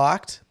get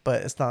blocked,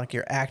 but it's not like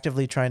you're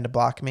actively trying to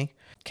block me.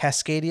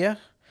 Cascadia.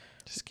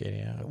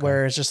 Okay.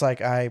 Where it's just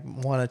like I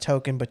want a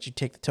token, but you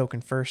take the token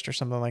first or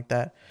something like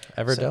that.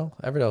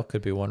 Everdell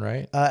could be one,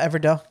 right?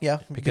 Everdell, yeah.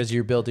 Because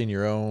you're building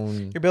your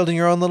own. You're building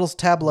your own little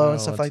tableau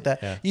and stuff like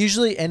that. Yeah.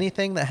 Usually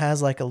anything that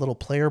has like a little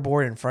player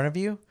board in front of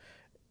you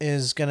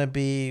is going to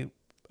be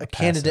a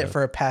candidate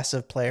for a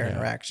passive player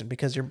interaction,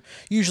 because you're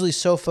usually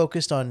so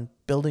focused on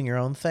building your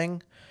own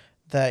thing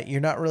that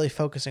you're not really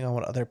focusing on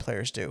what other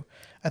players do.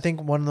 I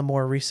think one of the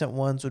more recent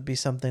ones would be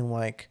something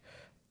like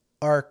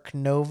Ark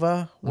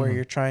Nova, where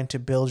you're trying to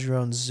build your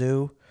own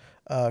zoo.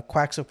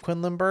 Quacks of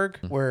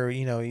Quedlinburg, where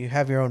you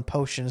have your own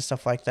potion and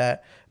stuff like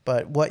that,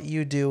 but what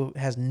you do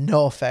has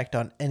no effect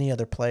on any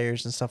other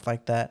players and stuff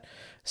like that.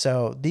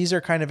 So these are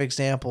kind of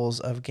examples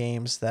of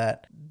games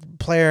that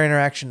player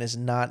interaction is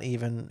not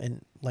even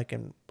in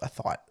a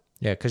thought.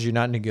 Yeah, because you're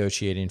not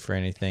negotiating for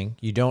anything.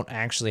 You don't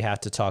actually have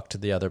to talk to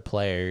the other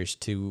players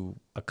to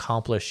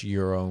accomplish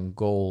your own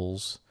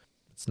goals.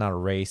 It's not a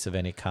race of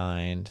any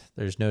kind.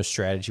 There's no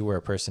strategy where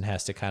a person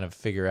has to kind of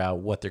figure out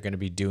what they're going to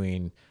be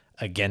doing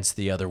against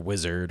the other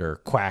wizard or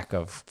quack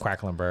of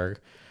Quedlinburg.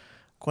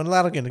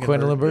 Quedlinburg.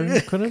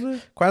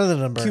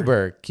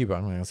 Cuberg.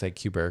 I'm going to say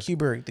Cuberg.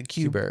 The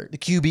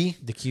QB.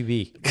 The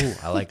QB. Ooh,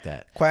 I like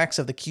that. Quacks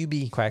of the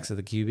QB. Quacks of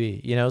the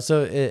QB.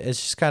 So it's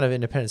just kind of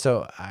independent.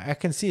 So I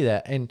can see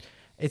that. And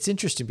it's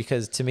interesting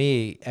because to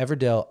me,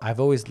 Everdell, I've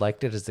always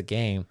liked it as a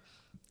game.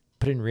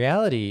 But in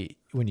reality,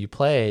 when you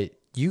play it,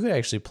 you could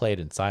actually play it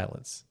in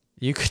silence.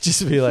 You could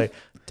just be like,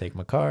 take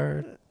my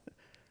card,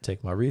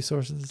 take my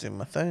resources, do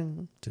my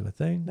thing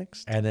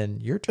next, and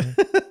then your turn.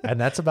 And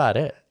that's about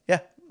it. Yeah.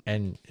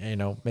 And,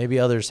 maybe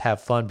others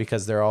have fun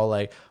because they're all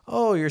like,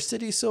 oh, your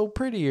city's so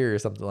pretty or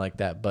something like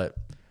that. But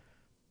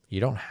you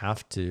don't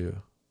have to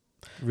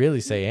really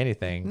say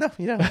anything. No,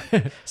 you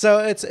don't. So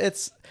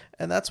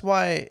and that's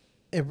why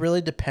it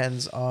really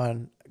depends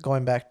on,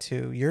 going back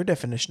to your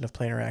definition of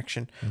play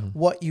interaction,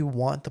 what you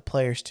want the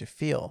players to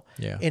feel.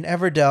 Yeah. In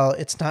Everdell,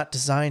 it's not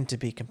designed to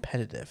be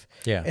competitive.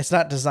 Yeah. It's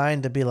not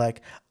designed to be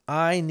like,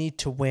 I need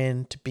to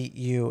win to beat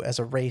you as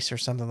a race or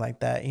something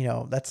like that.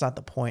 That's not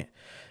the point.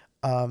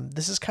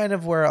 This is kind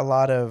of where a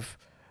lot of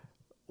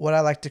what I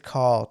like to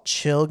call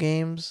chill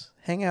games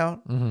hang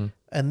out. Mm-hmm.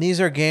 And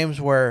these are games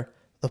where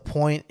the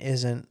point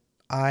isn't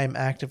I'm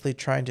actively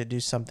trying to do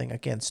something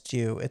against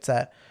you. It's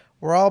that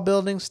we're all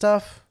building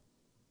stuff.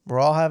 We're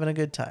all having a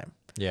good time.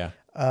 Yeah.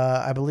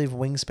 I believe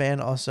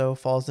Wingspan also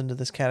falls into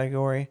this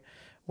category,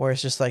 where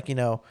it's just like,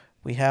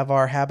 we have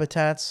our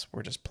habitats.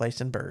 We're just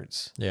placing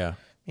birds. Yeah.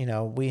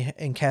 We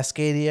in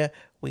Cascadia,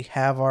 we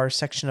have our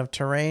section of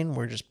terrain.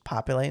 We're just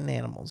populating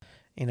animals.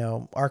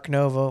 Ark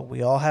Nova,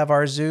 we all have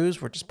our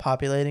zoos. We're just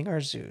populating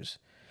our zoos.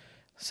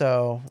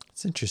 So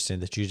it's interesting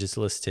that you just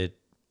listed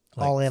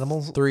all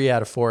animals. 3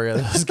 out of 4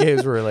 of those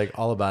games were like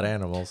all about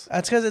animals.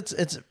 That's because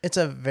it's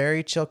a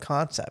very chill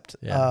concept.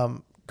 Yeah.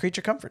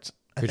 Creature comforts.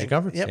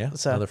 Yep. Yeah.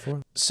 So, another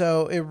 4.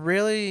 So it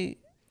really,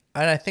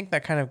 and I think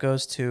that kind of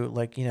goes to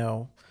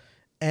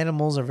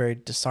animals are very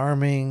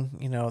disarming.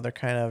 They're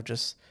kind of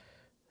just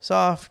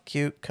soft,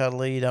 cute,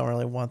 cuddly. You don't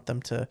really want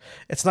them to.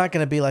 It's not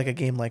going to be like a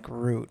game like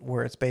Root,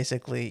 where it's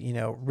basically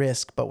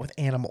Risk but with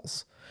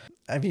animals.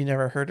 Have you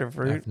never heard of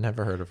Root? I've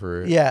never heard of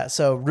Root. Yeah,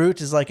 so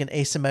Root is like an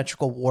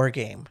asymmetrical war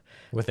game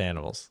with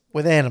animals.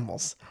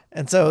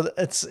 And so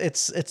it's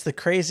the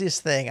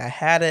craziest thing. I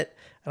had it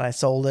and I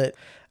sold it.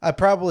 I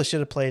probably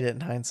should have played it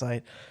in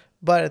hindsight,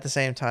 but at the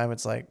same time,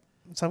 it's like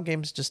some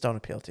games just don't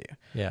appeal to you.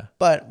 Yeah.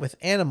 But with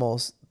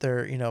animals,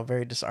 they're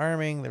very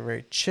disarming. They're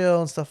very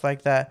chill and stuff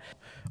like that.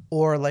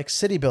 Or like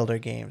city builder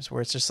games where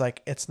it's just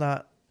like it's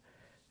not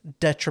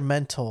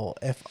detrimental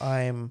if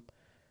I'm.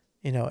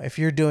 If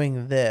you're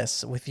doing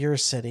this with your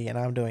city and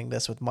I'm doing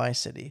this with my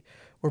city,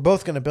 we're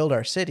both going to build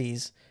our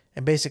cities,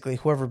 and basically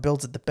whoever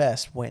builds it the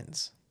best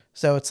wins.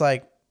 So it's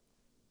like,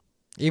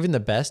 even the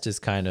best is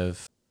kind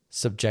of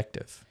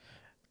subjective.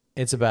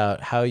 It's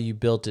about how you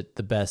built it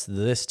the best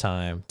this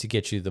time to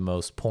get you the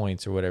most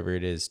points or whatever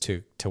it is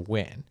to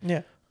win.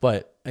 Yeah.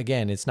 But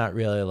again, it's not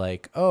really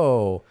like,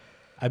 oh,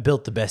 I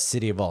built the best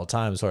city of all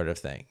time sort of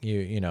thing.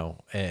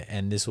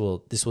 And this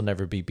will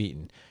never be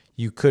beaten.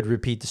 You could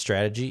repeat the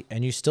strategy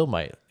and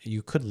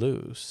you could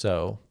lose.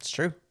 So it's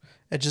true.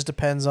 It just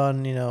depends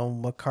on,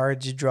 what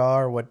cards you draw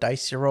or what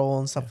dice you roll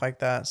and stuff like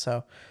that.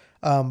 So,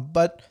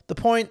 but the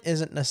point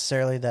isn't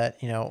necessarily that,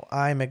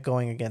 I'm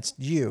going against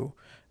you.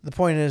 The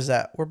point is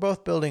that we're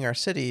both building our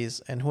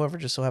cities, and whoever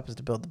just so happens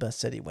to build the best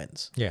city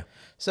wins. Yeah.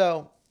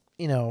 So,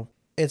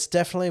 it's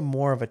definitely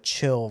more of a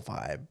chill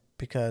vibe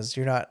because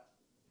you're not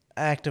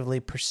actively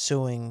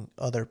pursuing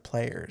other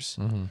players,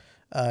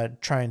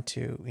 trying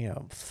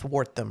to,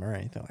 thwart them or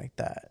anything like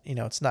that.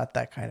 It's not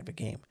that kind of a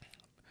game.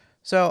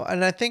 So,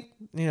 and I think,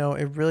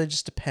 it really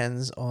just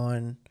depends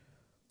on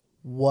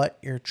what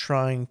you're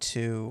trying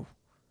to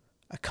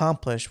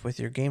accomplish with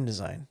your game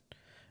design.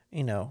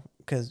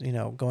 Because,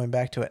 going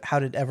back to it, how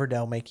did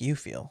Everdell make you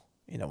feel,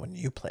 when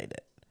you played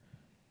it?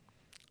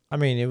 I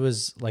mean, it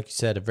was, like you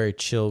said, a very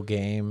chill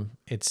game.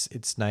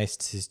 It's nice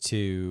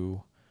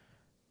to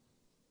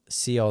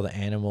see all the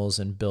animals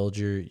and build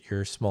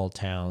your small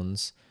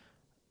towns.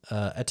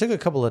 It took a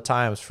couple of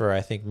times for,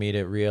 I think, me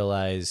to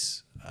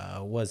realize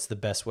what's the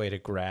best way to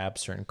grab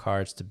certain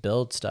cards to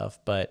build stuff.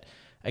 But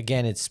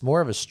again, it's more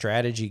of a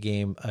strategy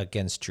game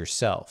against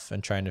yourself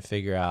and trying to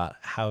figure out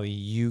how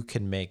you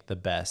can make the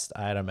best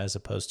item as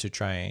opposed to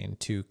trying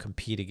to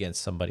compete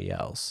against somebody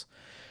else.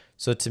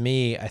 So to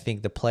me, I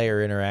think the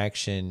player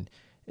interaction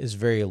is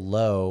very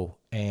low,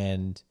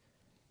 and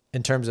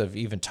in terms of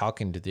even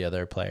talking to the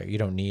other player, you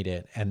don't need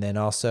it. And then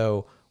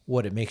also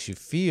what it makes you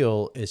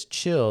feel is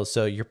chill.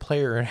 So your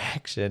player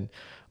interaction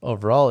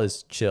overall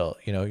is chill.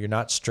 You're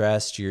not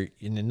stressed. In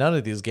none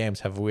of these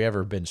games have we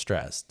ever been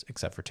stressed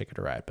except for Ticket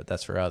to Ride, but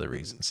that's for other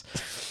reasons.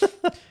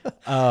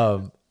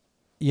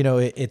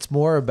 It's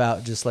more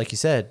about, just like you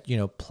said,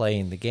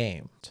 playing the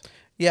game.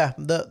 Yeah,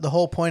 the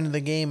whole point of the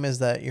game is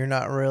that you're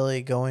not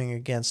really going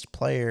against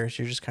players.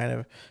 You're just kind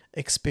of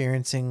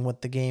experiencing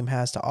what the game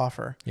has to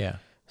offer. Yeah.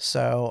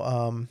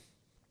 So,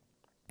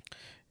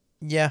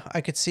 yeah, I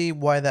could see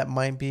why that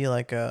might be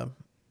like a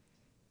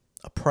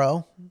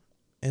pro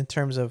in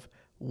terms of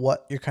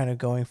what you're kind of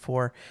going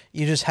for.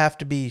 You just have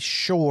to be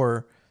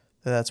sure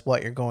that that's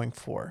what you're going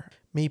for.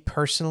 Me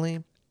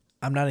personally,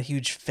 I'm not a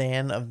huge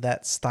fan of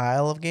that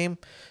style of game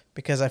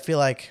because I feel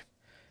like,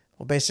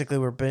 well, basically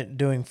we're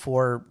doing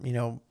 4,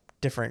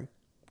 different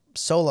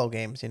solo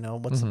games,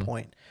 what's the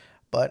point?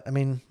 But I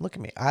mean, look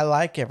at me. I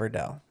like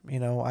Everdell.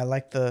 I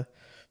like the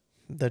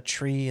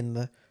tree and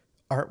the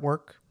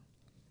artwork.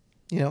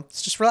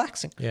 It's just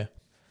relaxing. Yeah.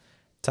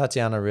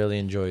 Tatiana really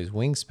enjoys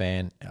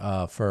Wingspan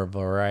for a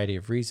variety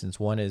of reasons.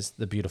 One is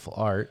the beautiful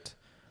art.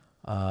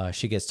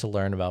 She gets to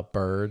learn about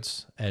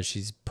birds as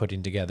she's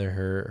putting together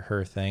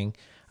her thing.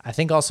 I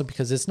think also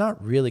because it's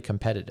not really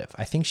competitive.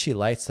 I think she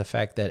likes the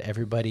fact that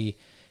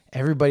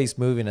everybody's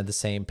moving at the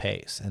same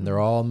pace and they're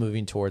all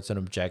moving towards an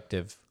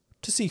objective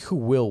to see who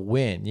will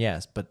win.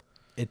 Yes, but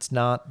it's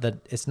not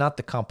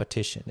the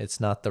competition. It's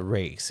not the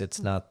race. It's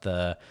not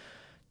the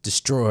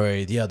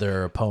destroy the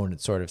other opponent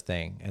sort of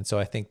thing. And so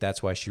I think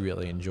that's why she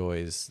really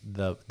enjoys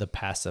the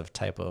passive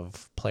type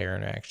of player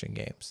interaction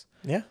games.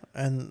 Yeah,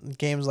 and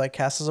games like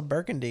Castles of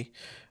Burgundy,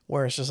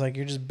 where it's just like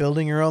you're just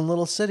building your own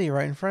little city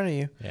right in front of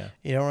you. Yeah.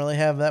 You don't really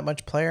have that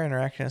much player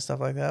interaction and stuff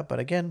like that. But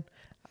again,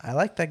 I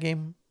like that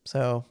game.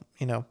 So,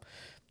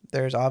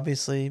 there's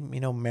obviously,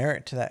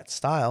 merit to that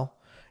style.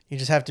 You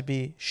just have to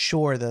be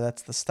sure that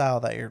that's the style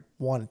that you're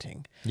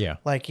wanting. Yeah.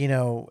 Like,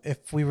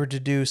 if we were to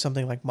do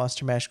something like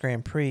Monster Mash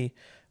Grand Prix,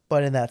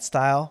 but in that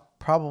style,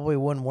 probably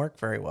wouldn't work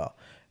very well.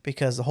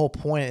 Because the whole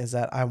point is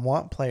that I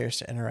want players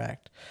to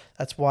interact.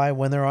 That's why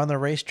when they're on the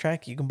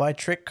racetrack, you can buy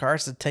trick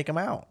cars to take them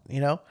out.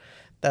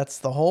 That's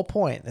the whole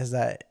point, is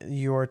that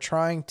you're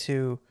trying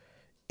to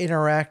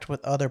interact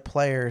with other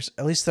players,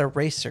 at least they're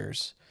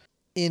racers,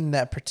 in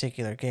that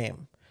particular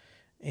game.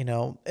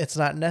 It's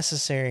not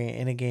necessary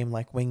in a game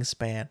like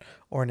Wingspan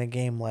or in a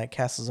game like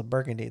Castles of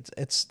Burgundy.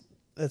 It's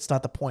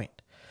not the point.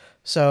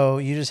 So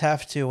you just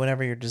have to,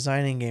 whenever you're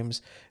designing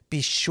games,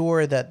 be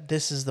sure that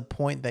this is the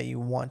point that you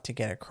want to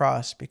get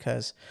across,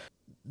 because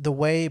the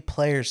way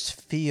players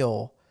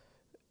feel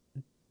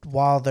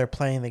while they're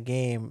playing the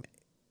game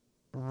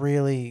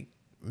really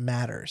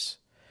matters.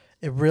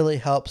 It really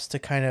helps to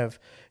kind of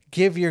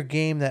give your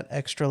game that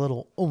extra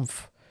little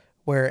oomph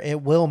where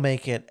it will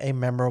make it a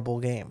memorable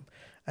game.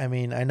 I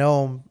mean, I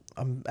know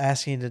I'm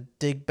asking you to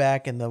dig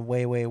back in the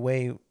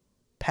way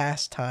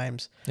past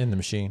times. In the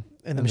machine.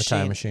 In the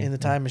time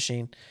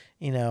machine.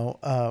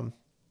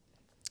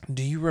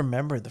 Do you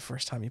remember the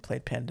first time you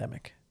played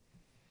Pandemic?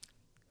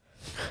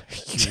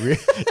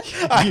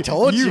 I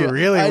told you.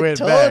 Really went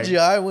back. I told you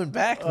I went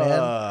back,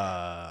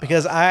 man.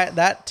 Because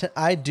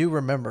I do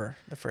remember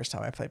the first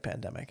time I played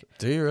Pandemic.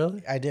 Do you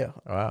really? I do.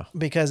 Wow.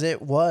 Because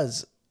it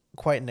was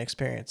quite an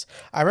experience.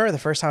 I remember the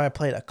first time I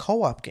played a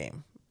co-op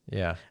game.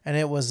 Yeah. And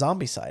it was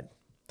Zombicide.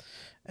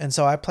 And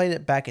so I played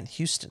it back in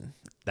Houston.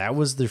 That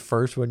was the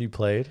first one you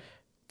played?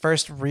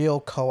 First real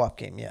co-op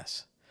game,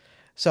 yes.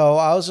 So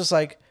I was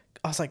like,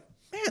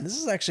 man, this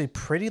is actually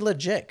pretty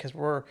legit, because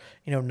we're,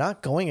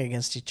 not going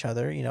against each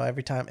other.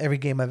 Every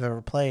game I've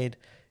ever played,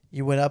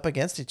 you went up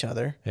against each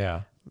other.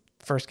 Yeah.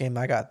 First game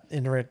I got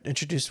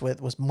introduced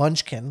with was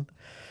Munchkin.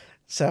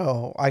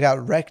 So I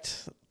got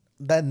wrecked.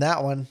 Then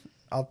that one,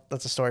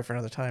 that's a story for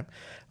another time.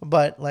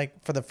 But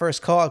like for the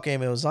first co-op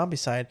game, it was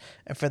Zombicide.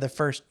 And for the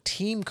first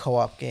team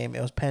co-op game,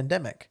 it was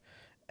Pandemic.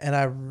 And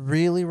I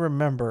really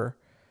remember,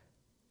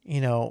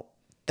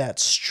 that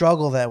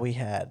struggle that we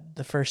had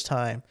the first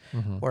time,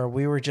 where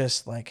we were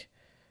just like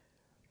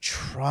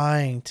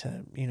trying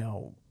to,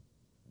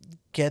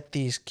 get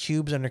these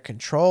cubes under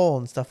control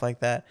and stuff like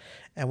that.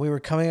 And we were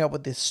coming up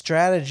with this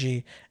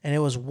strategy and it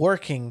was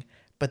working.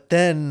 But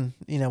then,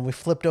 we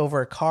flipped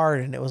over a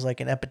card and it was like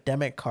an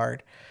epidemic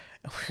card.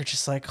 And we were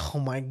just like, oh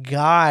my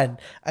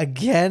God,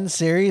 again?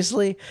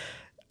 Seriously?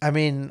 I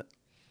mean,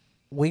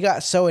 we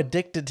got so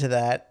addicted to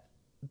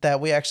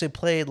that we actually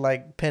played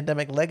like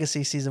Pandemic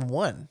Legacy Season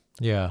 1.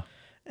 Yeah.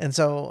 And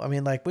so, I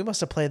mean, like, we must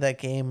have played that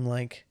game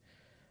like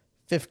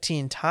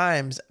 15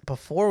 times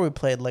before we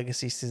played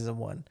Legacy Season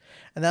 1.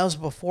 And that was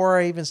before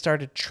I even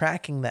started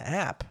tracking the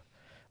app,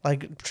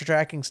 like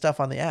tracking stuff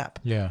on the app.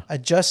 Yeah. I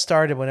just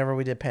started whenever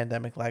we did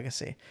Pandemic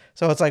Legacy.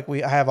 So it's like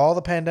I have all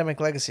the Pandemic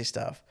Legacy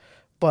stuff,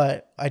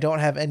 but I don't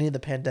have any of the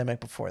Pandemic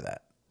before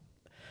that.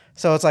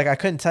 So it's like I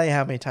couldn't tell you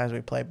how many times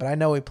we played, but I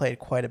know we played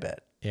quite a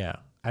bit. Yeah.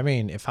 I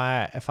mean, if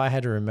I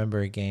had to remember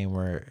a game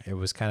where it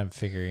was kind of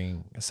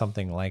figuring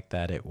something like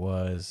that, it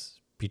was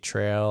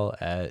Betrayal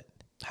at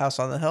House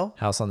on the Hill?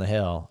 House on the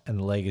Hill and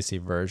the Legacy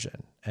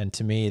version. And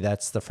to me,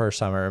 that's the first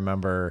time I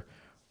remember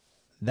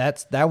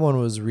that one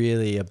was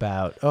really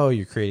about,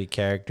 you created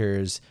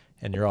characters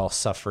and you're all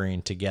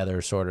suffering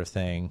together sort of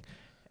thing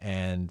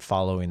and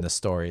following the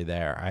story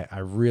there. I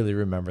really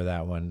remember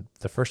that one.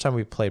 The first time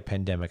we played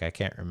Pandemic, I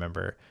can't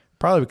remember.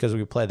 Probably because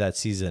we played that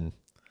Season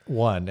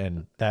 1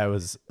 and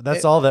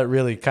that's all that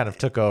really kind of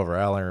took over.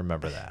 I only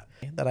remember that.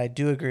 That I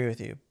do agree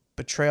with you.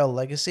 Betrayal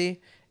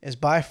Legacy is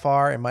by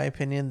far, in my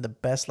opinion, the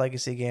best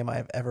Legacy game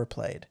I've ever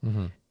played.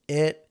 Mm-hmm.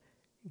 It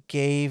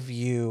gave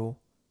you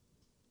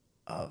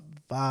a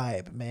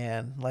vibe,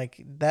 man.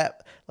 Like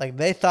that, like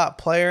they thought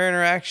player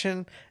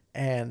interaction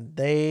and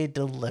they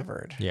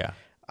delivered. Yeah.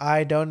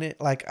 I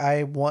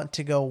want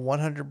to go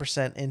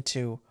 100%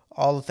 into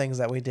all the things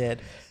that we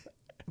did,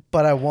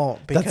 but I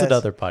won't because that's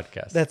another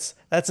podcast.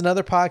 That's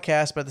another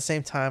podcast, but at the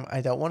same time, I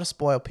don't want to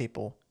spoil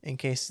people in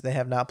case they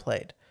have not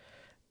played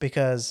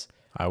because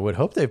I would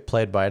hope they've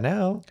played by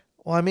now.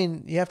 well, I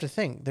mean, you have to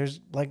think there's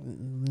like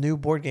new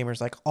board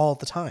gamers like all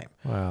the time.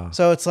 Wow.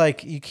 So it's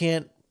like you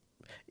can't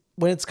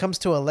when it comes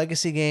to a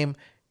Legacy game,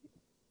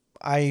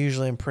 I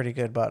usually am pretty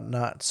good about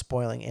not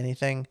spoiling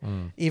anything.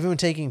 Even when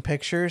taking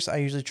pictures, I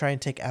usually try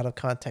and take out of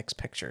context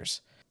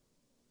pictures.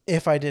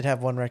 If I did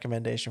have one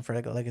recommendation for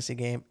a Legacy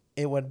game,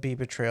 it would be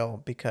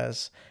Betrayal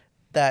because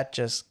that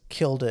just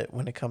killed it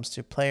when it comes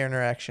to player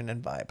interaction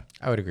and vibe.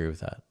 I would agree with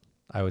that.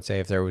 I would say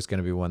if there was going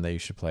to be one that you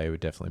should play, it would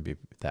definitely be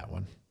that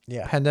one.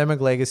 Yeah.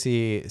 Pandemic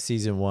Legacy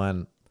Season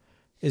 1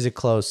 is a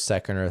close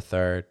second or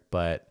third,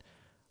 but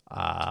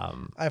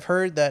I've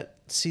heard that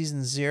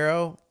Season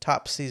 0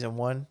 tops Season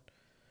 1,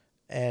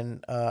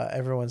 and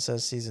everyone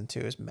says Season 2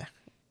 is meh.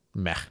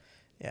 Meh.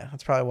 Yeah,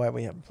 that's probably why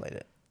we haven't played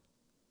it.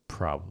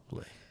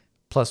 Probably.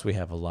 Plus, we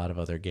have a lot of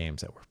other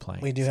games that we're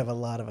playing. We do have a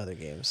lot of other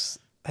games.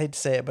 I hate to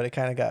say it, but it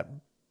kind of got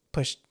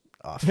pushed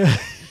off.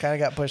 Kind of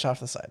got pushed off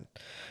the side.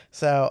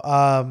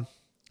 So,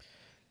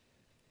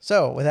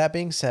 so with that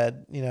being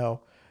said,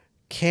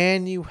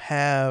 can you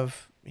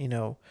have,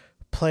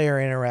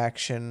 player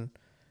interaction,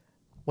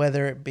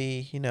 whether it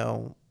be,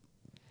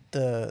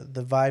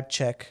 the vibe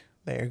check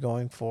that you're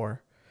going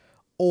for,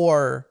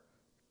 or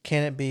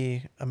can it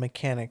be a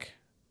mechanic,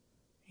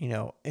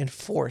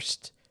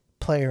 enforced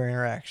player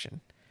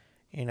interaction?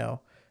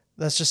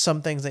 That's just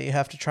some things that you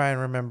have to try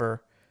and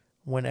remember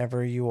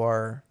whenever you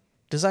are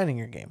designing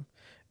your game,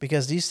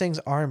 because these things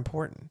are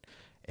important.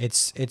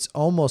 It's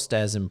almost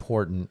as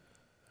important,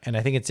 and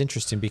I think it's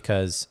interesting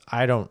because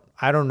I don't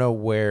know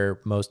where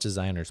most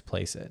designers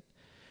place it,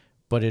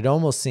 but it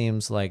almost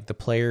seems like the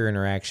player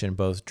interaction,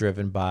 both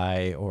driven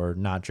by or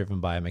not driven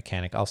by a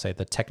mechanic, I'll say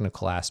the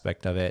technical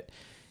aspect of it,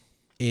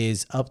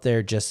 is up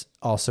there just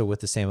also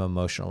with the same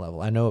emotional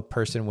level. I know a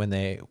person when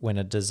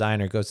a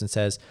designer goes and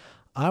says,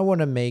 I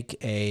want to make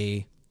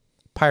a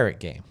pirate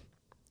game,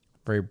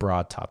 very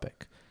broad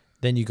topic.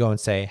 Then you go and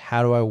say,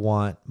 how do I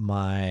want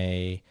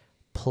my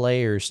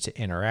players to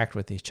interact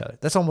with each other?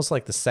 That's almost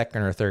like the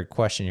second or third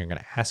question you're going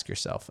to ask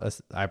yourself.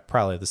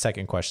 Probably the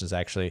second question is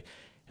actually,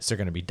 is there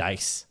going to be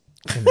dice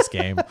in this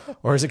game?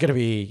 Or is it going to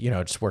be,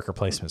 just worker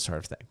placement sort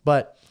of thing?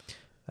 But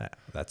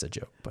that's a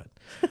joke. But,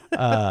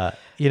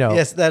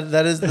 Yes,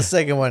 that is the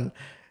second one.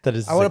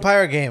 I want a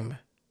pirate game.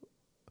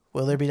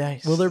 Will there be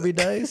dice? Will there be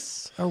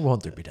dice or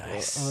won't there be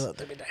dice? Will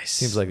there be dice?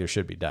 Seems like there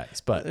should be dice,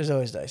 but there's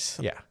always dice.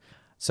 Yeah.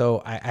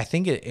 So I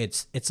think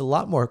it's a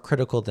lot more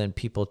critical than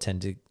people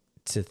tend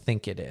to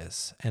think it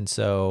is. And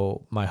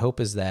so my hope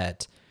is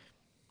that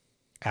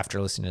after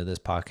listening to this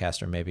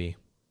podcast, or maybe,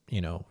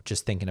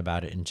 just thinking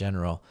about it in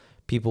general,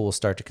 people will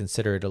start to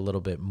consider it a little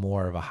bit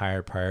more of a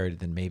higher priority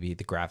than maybe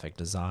the graphic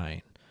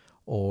design,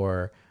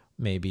 or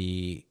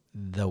maybe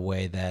the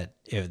way that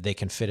if they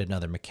can fit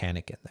another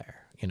mechanic in there.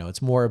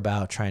 It's more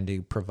about trying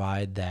to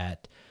provide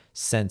that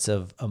sense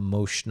of an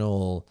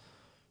emotional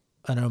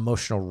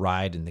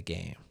ride in the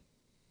game.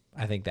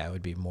 I think that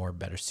would be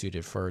better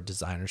suited for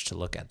designers to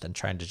look at than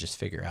trying to just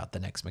figure out the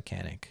next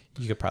mechanic.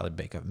 You could probably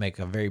make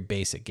a very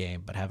basic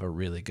game, but have a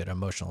really good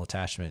emotional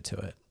attachment to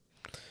it.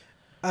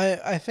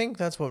 I think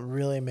that's what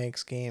really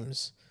makes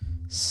games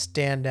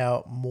stand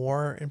out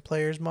more in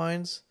players'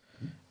 minds.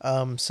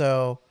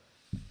 So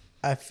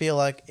I feel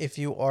like if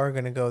you are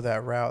going to go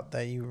that route,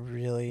 that you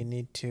really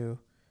need to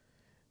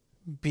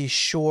be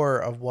sure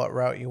of what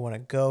route you want to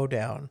go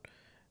down,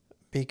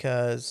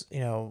 because,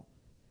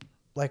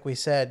 like we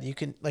said,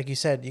 like you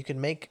said, you can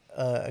make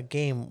a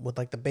game with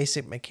like the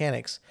basic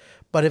mechanics,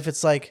 but if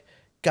it's like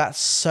got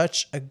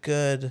such a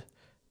good,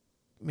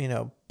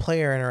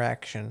 player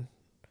interaction,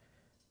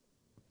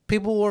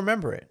 people will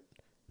remember it.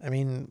 I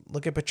mean,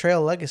 look at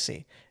Betrayal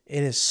Legacy.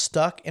 It is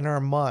stuck in our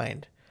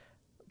mind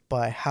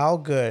by how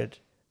good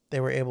they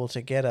were able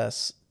to get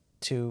us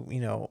to,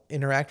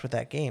 interact with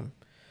that game.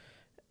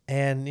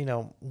 And,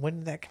 when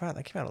did that come out?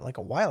 That came out like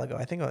a while ago.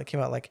 I think it came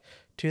out like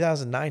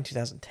 2009,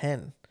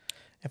 2010,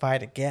 if I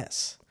had to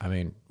guess. I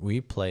mean,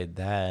 we played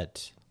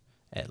that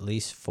at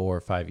least 4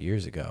 or 5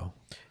 years ago.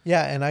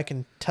 Yeah, and I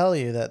can tell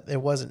you that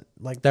it wasn't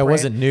like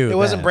wasn't new. It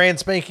wasn't brand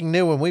spanking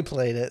new when we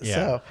played it.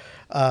 Yeah.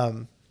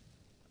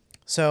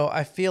 So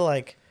I feel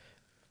like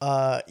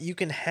you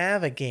can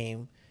have a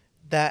game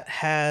that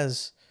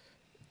has,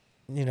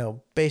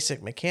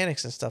 basic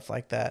mechanics and stuff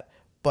like that,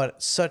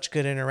 but such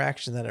good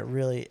interaction that it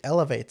really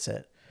elevates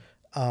it.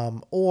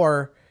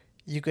 Or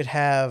you could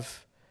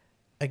have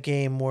a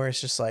game where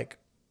it's just like,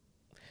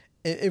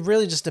 it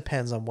really just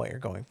depends on what you're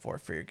going for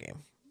your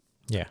game.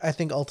 Yeah. I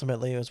think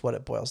ultimately is what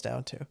it boils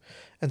down to.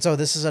 And so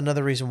this is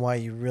another reason why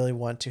you really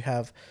want to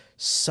have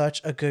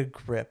such a good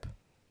grip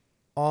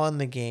on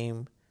the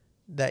game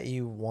that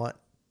you want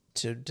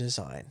to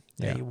design,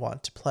 that you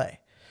want to play.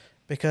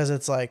 Because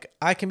it's like,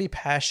 I can be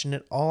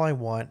passionate all I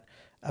want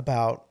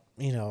about,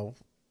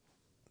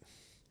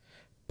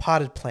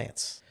 potted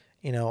plants.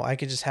 I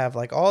could just have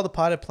like all the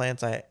potted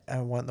plants I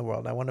want in the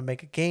world. I want to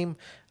make a game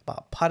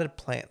about potted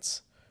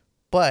plants.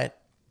 And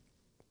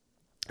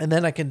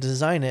then I can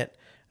design it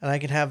and I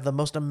can have the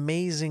most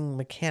amazing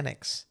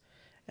mechanics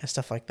and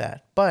stuff like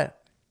that. But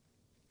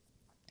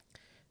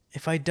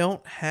if I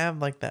don't have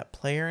like that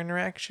player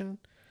interaction,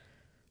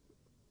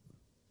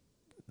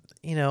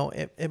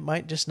 it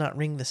might just not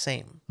ring the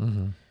same.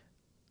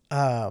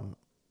 Mm-hmm.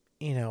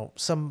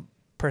 Some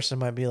person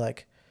might be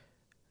like,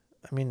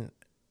 I mean,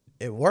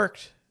 it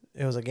worked.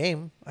 It was a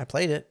game. I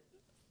played it.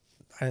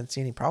 I didn't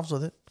see any problems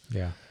with it.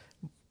 Yeah.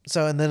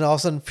 So, and then all of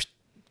a sudden,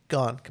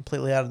 gone,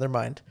 completely out of their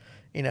mind.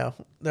 They're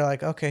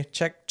like, okay,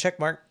 check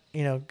mark.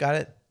 Got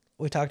it.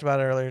 We talked about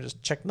it earlier.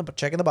 Just checking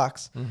the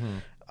box.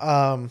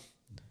 Mm-hmm.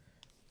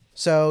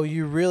 So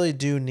you really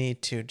do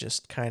need to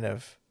just kind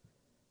of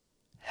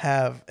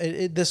have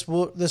it. This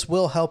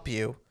will help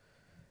you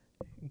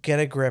get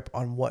a grip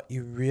on what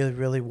you really,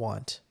 really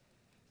want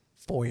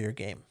for your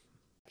game.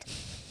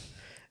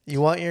 You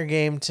want your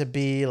game to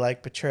be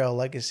like Betrayal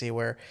Legacy,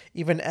 where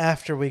even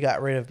after we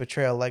got rid of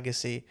Betrayal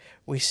Legacy,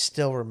 we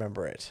still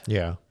remember it.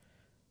 Yeah.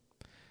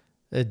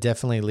 It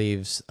definitely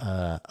leaves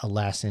a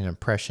lasting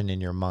impression in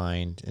your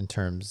mind in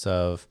terms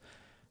of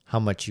how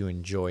much you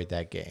enjoyed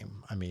that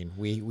game. I mean,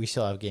 we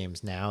still have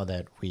games now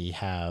that we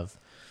have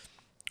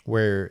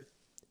where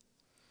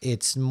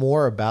it's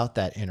more about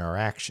that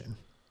interaction.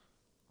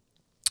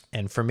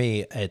 And for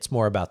me, it's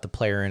more about the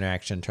player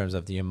interaction in terms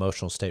of the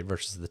emotional state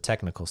versus the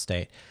technical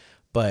state.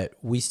 But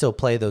we still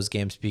play those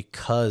games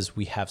because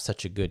we have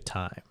such a good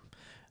time.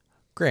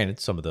 Granted,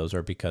 some of those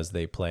are because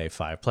they play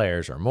 5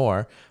 players or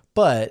more,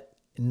 but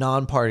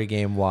non-party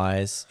game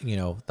wise,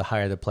 the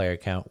higher the player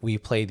count, we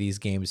play these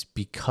games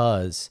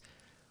because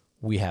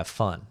we have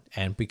fun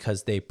and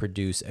because they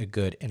produce a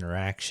good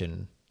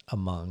interaction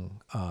among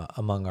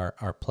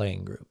our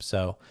playing group.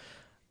 So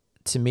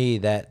to me,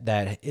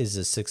 that is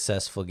a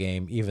successful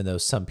game, even though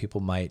some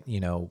people might,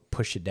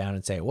 push it down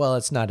and say, well,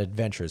 it's not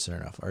adventurous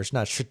enough, or it's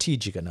not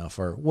strategic enough,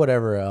 or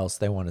whatever else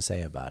they want to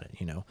say about it.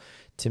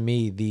 To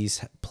me,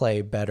 these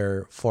play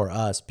better for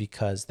us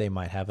because they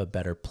might have a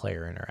better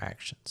player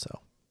interaction. So,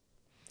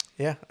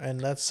 yeah, and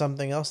that's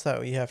something else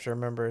that you have to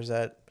remember is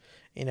that,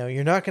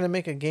 you're not going to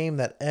make a game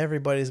that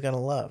everybody's going to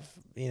love.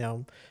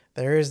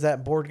 There is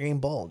that board game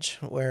bulge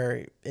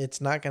where it's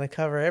not going to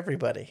cover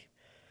everybody.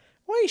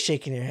 Why are you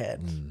shaking your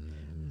head?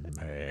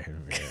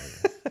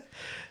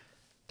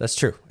 That's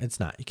true. It's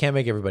not. You can't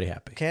make everybody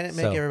happy. Can't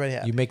make everybody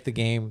happy. You make the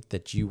game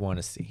that you want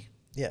to see.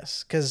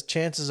 Yes, because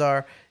chances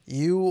are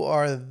you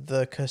are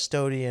the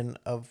custodian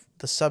of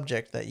the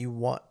subject that you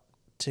want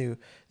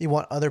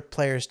other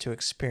players to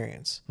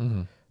experience.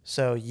 Mm-hmm.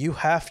 So you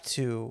have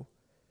to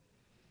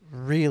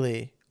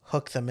really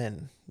hook them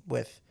in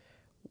with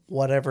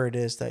whatever it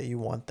is that you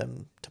want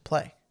them to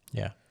play.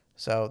 Yeah.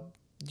 So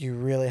you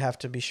really have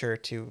to be sure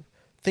to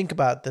think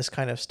about this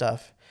kind of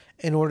stuff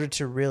in order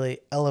to really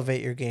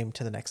elevate your game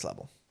to the next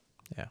level.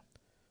 Yeah.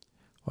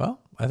 Well,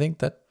 I think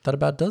that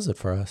about does it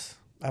for us.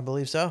 I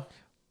believe so.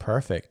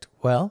 Perfect.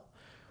 Well,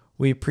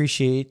 we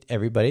appreciate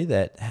everybody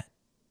that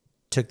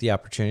took the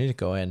opportunity to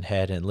go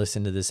ahead and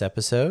listen to this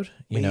episode.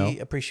 We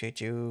appreciate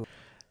you.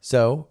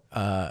 So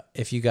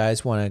if you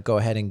guys want to go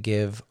ahead and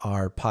give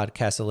our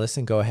podcast a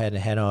listen, go ahead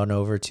and head on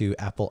over to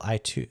Apple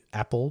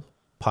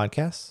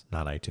Podcasts,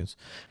 not iTunes.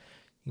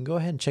 You can go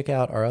ahead and check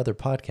out our other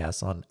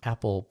podcasts on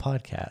Apple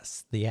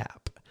Podcasts, the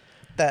app.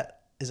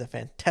 That is a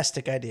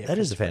fantastic idea. That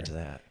is a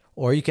fantastic.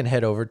 Or you can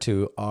head over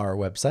to our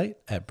website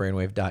at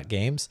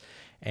brainwave.games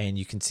and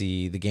you can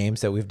see the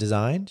games that we've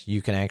designed.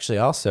 You can actually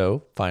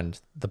also find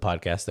the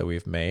podcast that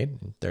we've made.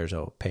 There's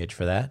a page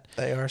for that.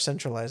 They are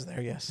centralized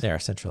there, yes. They are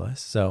centralized.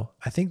 So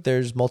I think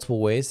there's multiple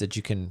ways that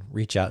you can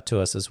reach out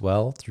to us as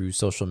well through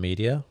social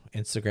media,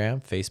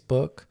 Instagram,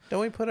 Facebook.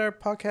 Don't we put our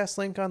podcast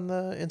link on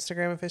the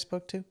Instagram and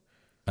Facebook too?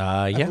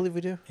 Yeah. I believe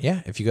we do.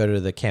 Yeah. If you go to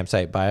the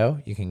campsite bio,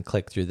 you can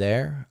click through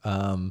there.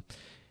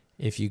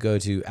 If you go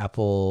to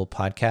Apple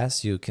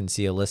Podcasts, you can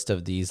see a list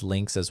of these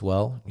links as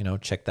well.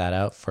 Check that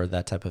out for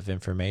that type of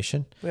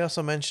information. We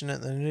also mention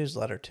it in the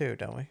newsletter too,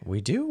 don't we? We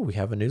do. We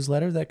have a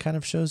newsletter that kind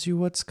of shows you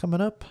what's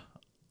coming up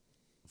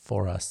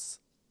for us.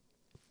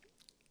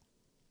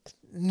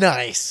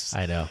 Nice.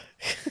 I know.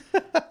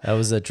 That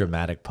was a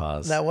dramatic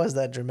pause. That was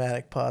that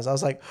dramatic pause. I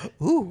was like,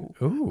 ooh.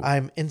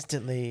 I'm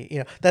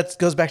instantly, that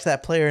goes back to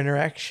that player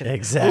interaction.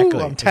 Exactly.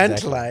 Ooh, I'm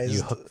tantalized.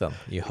 Exactly.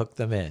 You hook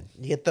them in.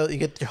 You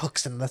get your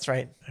hooks in. That's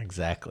right.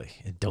 Exactly.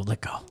 And don't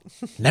let go.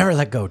 Never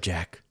let go,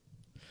 Jack.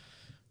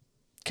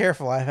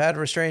 Careful. I've had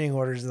restraining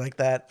orders like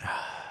that.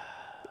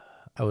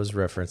 I was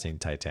referencing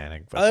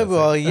Titanic.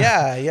 But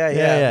yeah.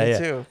 Me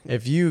too.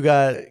 If you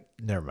got,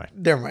 never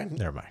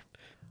mind.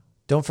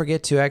 Don't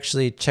forget to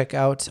actually check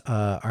out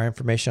our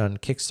information on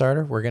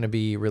Kickstarter. We're going to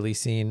be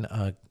releasing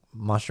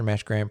Monster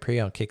Mash Grand Prix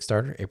on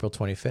Kickstarter April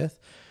 25th.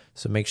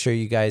 So make sure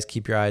you guys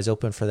keep your eyes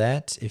open for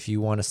that. If you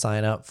want to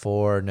sign up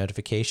for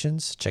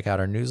notifications, check out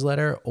our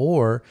newsletter,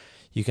 or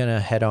you can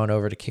head on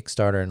over to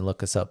Kickstarter and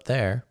look us up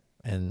there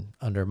and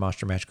under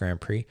Monster Mash Grand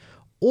Prix.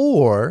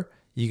 Or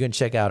you can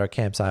check out our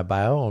campsite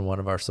bio on one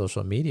of our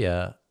social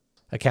media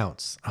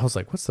accounts. I was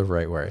like, what's the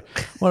right word?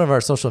 One of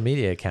our social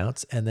media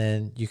accounts. And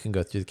then you can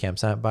go through the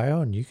campsite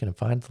bio and you can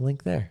find the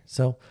link there.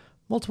 So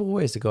multiple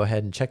ways to go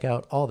ahead and check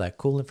out all that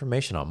cool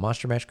information on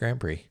Monster Mash Grand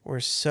Prix. We're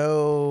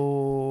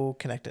so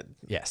connected.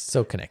 Yes,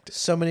 so connected.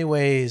 So many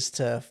ways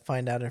to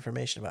find out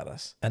information about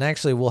us. And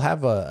actually, we'll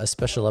have a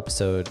special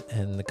episode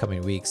in the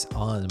coming weeks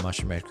on the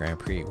Monster Mash Grand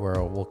Prix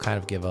where we'll kind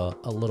of give a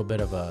little bit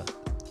of a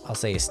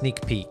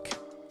sneak peek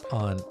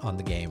on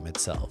the game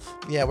itself.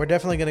 Yeah, we're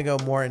definitely going to go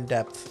more in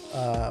depth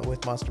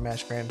with Monster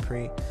Mash Grand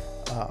Prix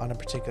on a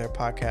particular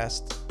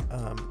podcast.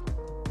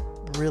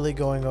 Really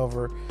going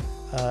over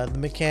the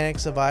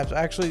mechanics of vibes.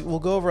 Actually, we'll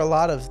go over a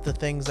lot of the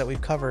things that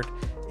we've covered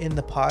in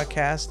the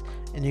podcast,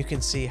 and you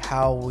can see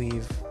how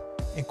we've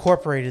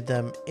incorporated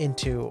them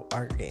into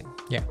our game.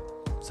 Yeah.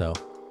 So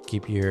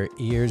keep your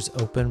ears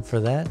open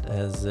for that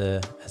as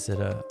it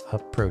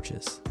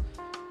approaches.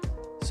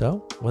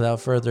 So,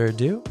 without further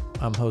ado,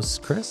 I'm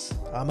host Chris.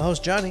 I'm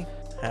host Johnny.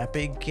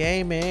 Happy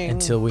gaming.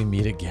 Until we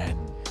meet again.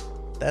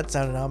 That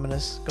sounded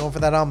ominous. Going for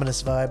that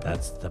ominous vibe.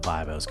 That's the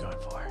vibe I was going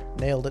for.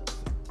 Nailed it.